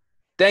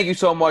 thank you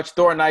so much,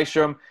 Thor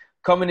Nystrom,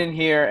 coming in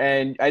here.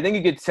 And I think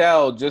you could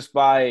tell just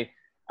by,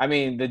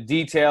 the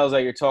details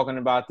that you're talking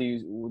about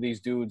these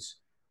dudes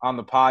on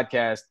the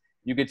podcast.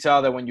 You could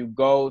tell that when you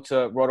go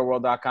to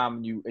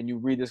rotoworld.com and you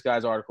read this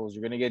guy's articles,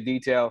 you're going to get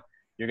detail,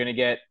 you're going to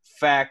get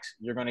facts,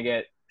 you're going to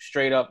get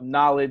straight up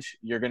knowledge,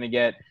 you're going to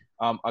get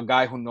a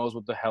guy who knows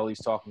what the hell he's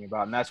talking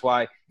about. And that's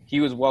why he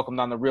was welcomed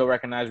on the Real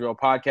Recognize Real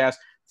podcast.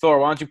 Thor,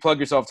 why don't you plug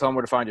yourself? Tell them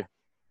where to find you.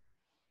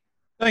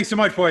 Thanks so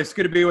much, boys.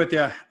 Good to be with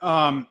you.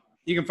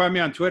 You can find me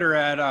on Twitter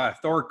at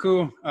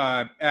Thorku,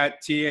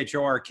 at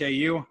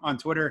THORKU on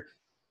Twitter.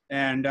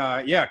 And,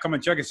 come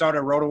and check us out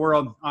at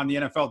RotoWorld on the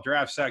NFL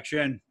draft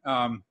section.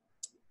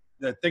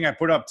 The thing I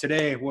put up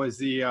today was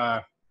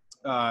the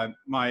my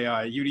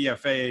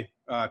UDFA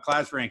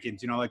class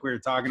rankings, like we were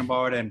talking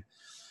about. And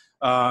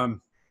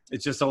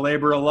it's just a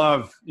labor of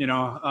love, like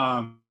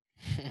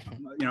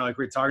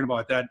we were talking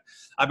about that.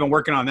 I've been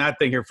working on that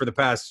thing here for the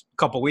past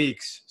couple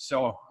weeks.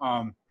 So,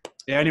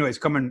 anyways,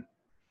 come and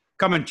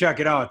check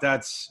it out.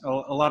 That's a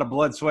lot of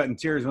blood, sweat, and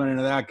tears went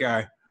into that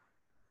guy.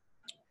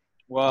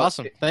 Well,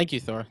 awesome. Thank you,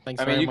 Thor.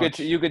 Thanks very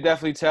much. You could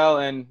definitely tell.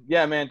 And,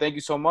 yeah, man, thank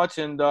you so much.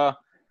 And,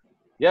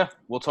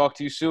 we'll talk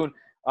to you soon.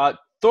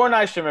 Thor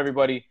Nystrom,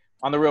 everybody,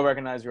 on the Real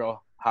Recognize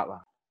Real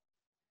hotline.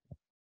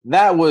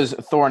 That was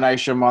Thor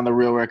Nystrom on the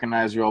Real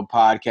Recognize Real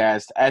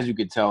podcast. As you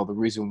could tell, the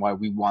reason why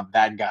we want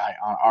that guy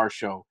on our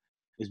show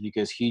is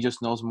because he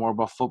just knows more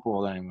about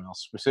football than anyone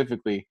else,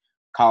 specifically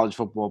college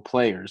football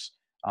players.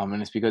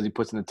 And it's because he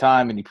puts in the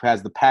time and he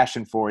has the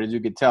passion for it. As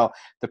you could tell,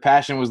 the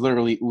passion was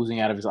literally oozing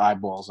out of his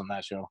eyeballs on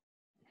that show.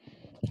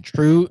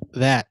 True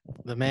that.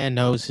 The man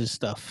knows his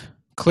stuff.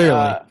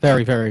 Clearly.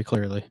 Very, very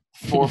clearly.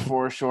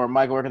 For sure.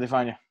 Michael, where can they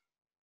find you?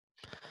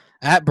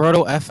 At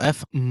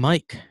BrotoFF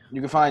Mike. You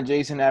can find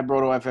Jason at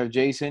BrotoFF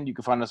Jason. You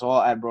can find us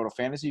all at Broto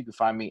Fantasy. You can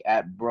find me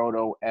at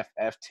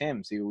BrotoFF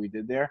Tim. See what we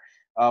did there?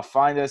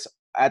 Find us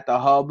at the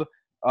hub,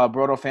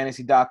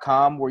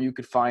 BrotoFantasy.com, where you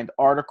could find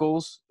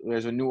articles.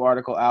 There's a new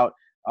article out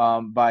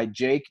by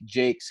Jake's.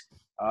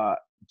 I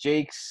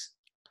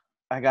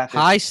got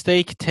this. High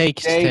stake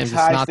takes, Tim. It's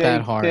not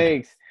that hard.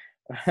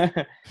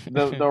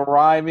 The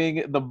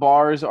rhyming, the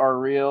bars are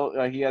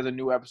real. He has a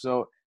new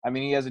episode.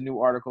 He has a new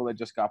article that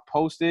just got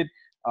posted.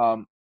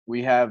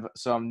 We have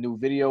some new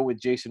video with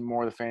Jason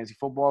Moore, the fantasy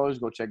footballers.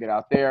 Go check it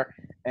out there.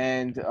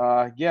 And,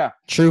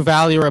 True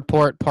Value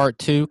Report Part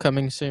 2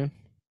 coming soon.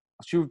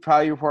 True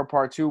Value Report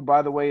Part 2.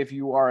 By the way, if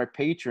you are a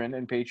patron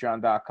in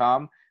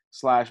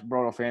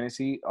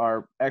patreon.com/BrotoFantasy,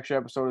 our extra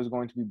episode is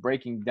going to be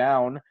breaking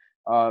down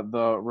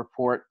the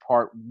report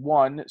Part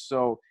 1.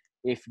 So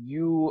if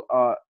you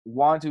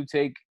want to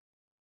take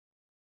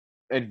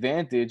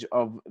advantage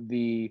of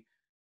the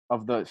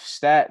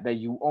stat that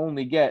you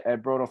only get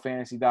at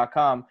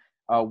BrotoFantasy.com,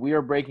 we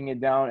are breaking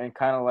it down and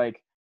kind of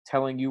like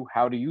telling you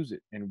how to use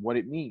it and what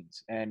it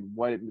means and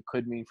what it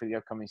could mean for the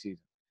upcoming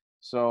season.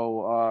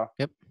 So,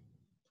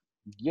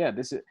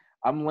 this is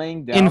 – I'm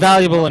laying down –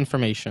 invaluable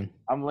information.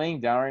 I'm laying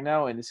down right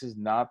now, and this is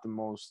not the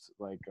most,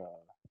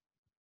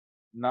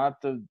 not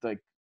the,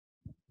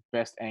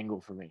 best angle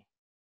for me.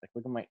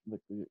 Look at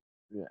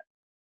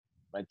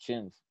my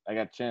chins. I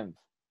got chins.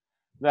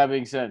 That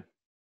being said,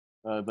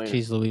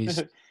 Jeez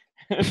Louise.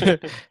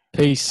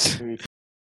 Peace.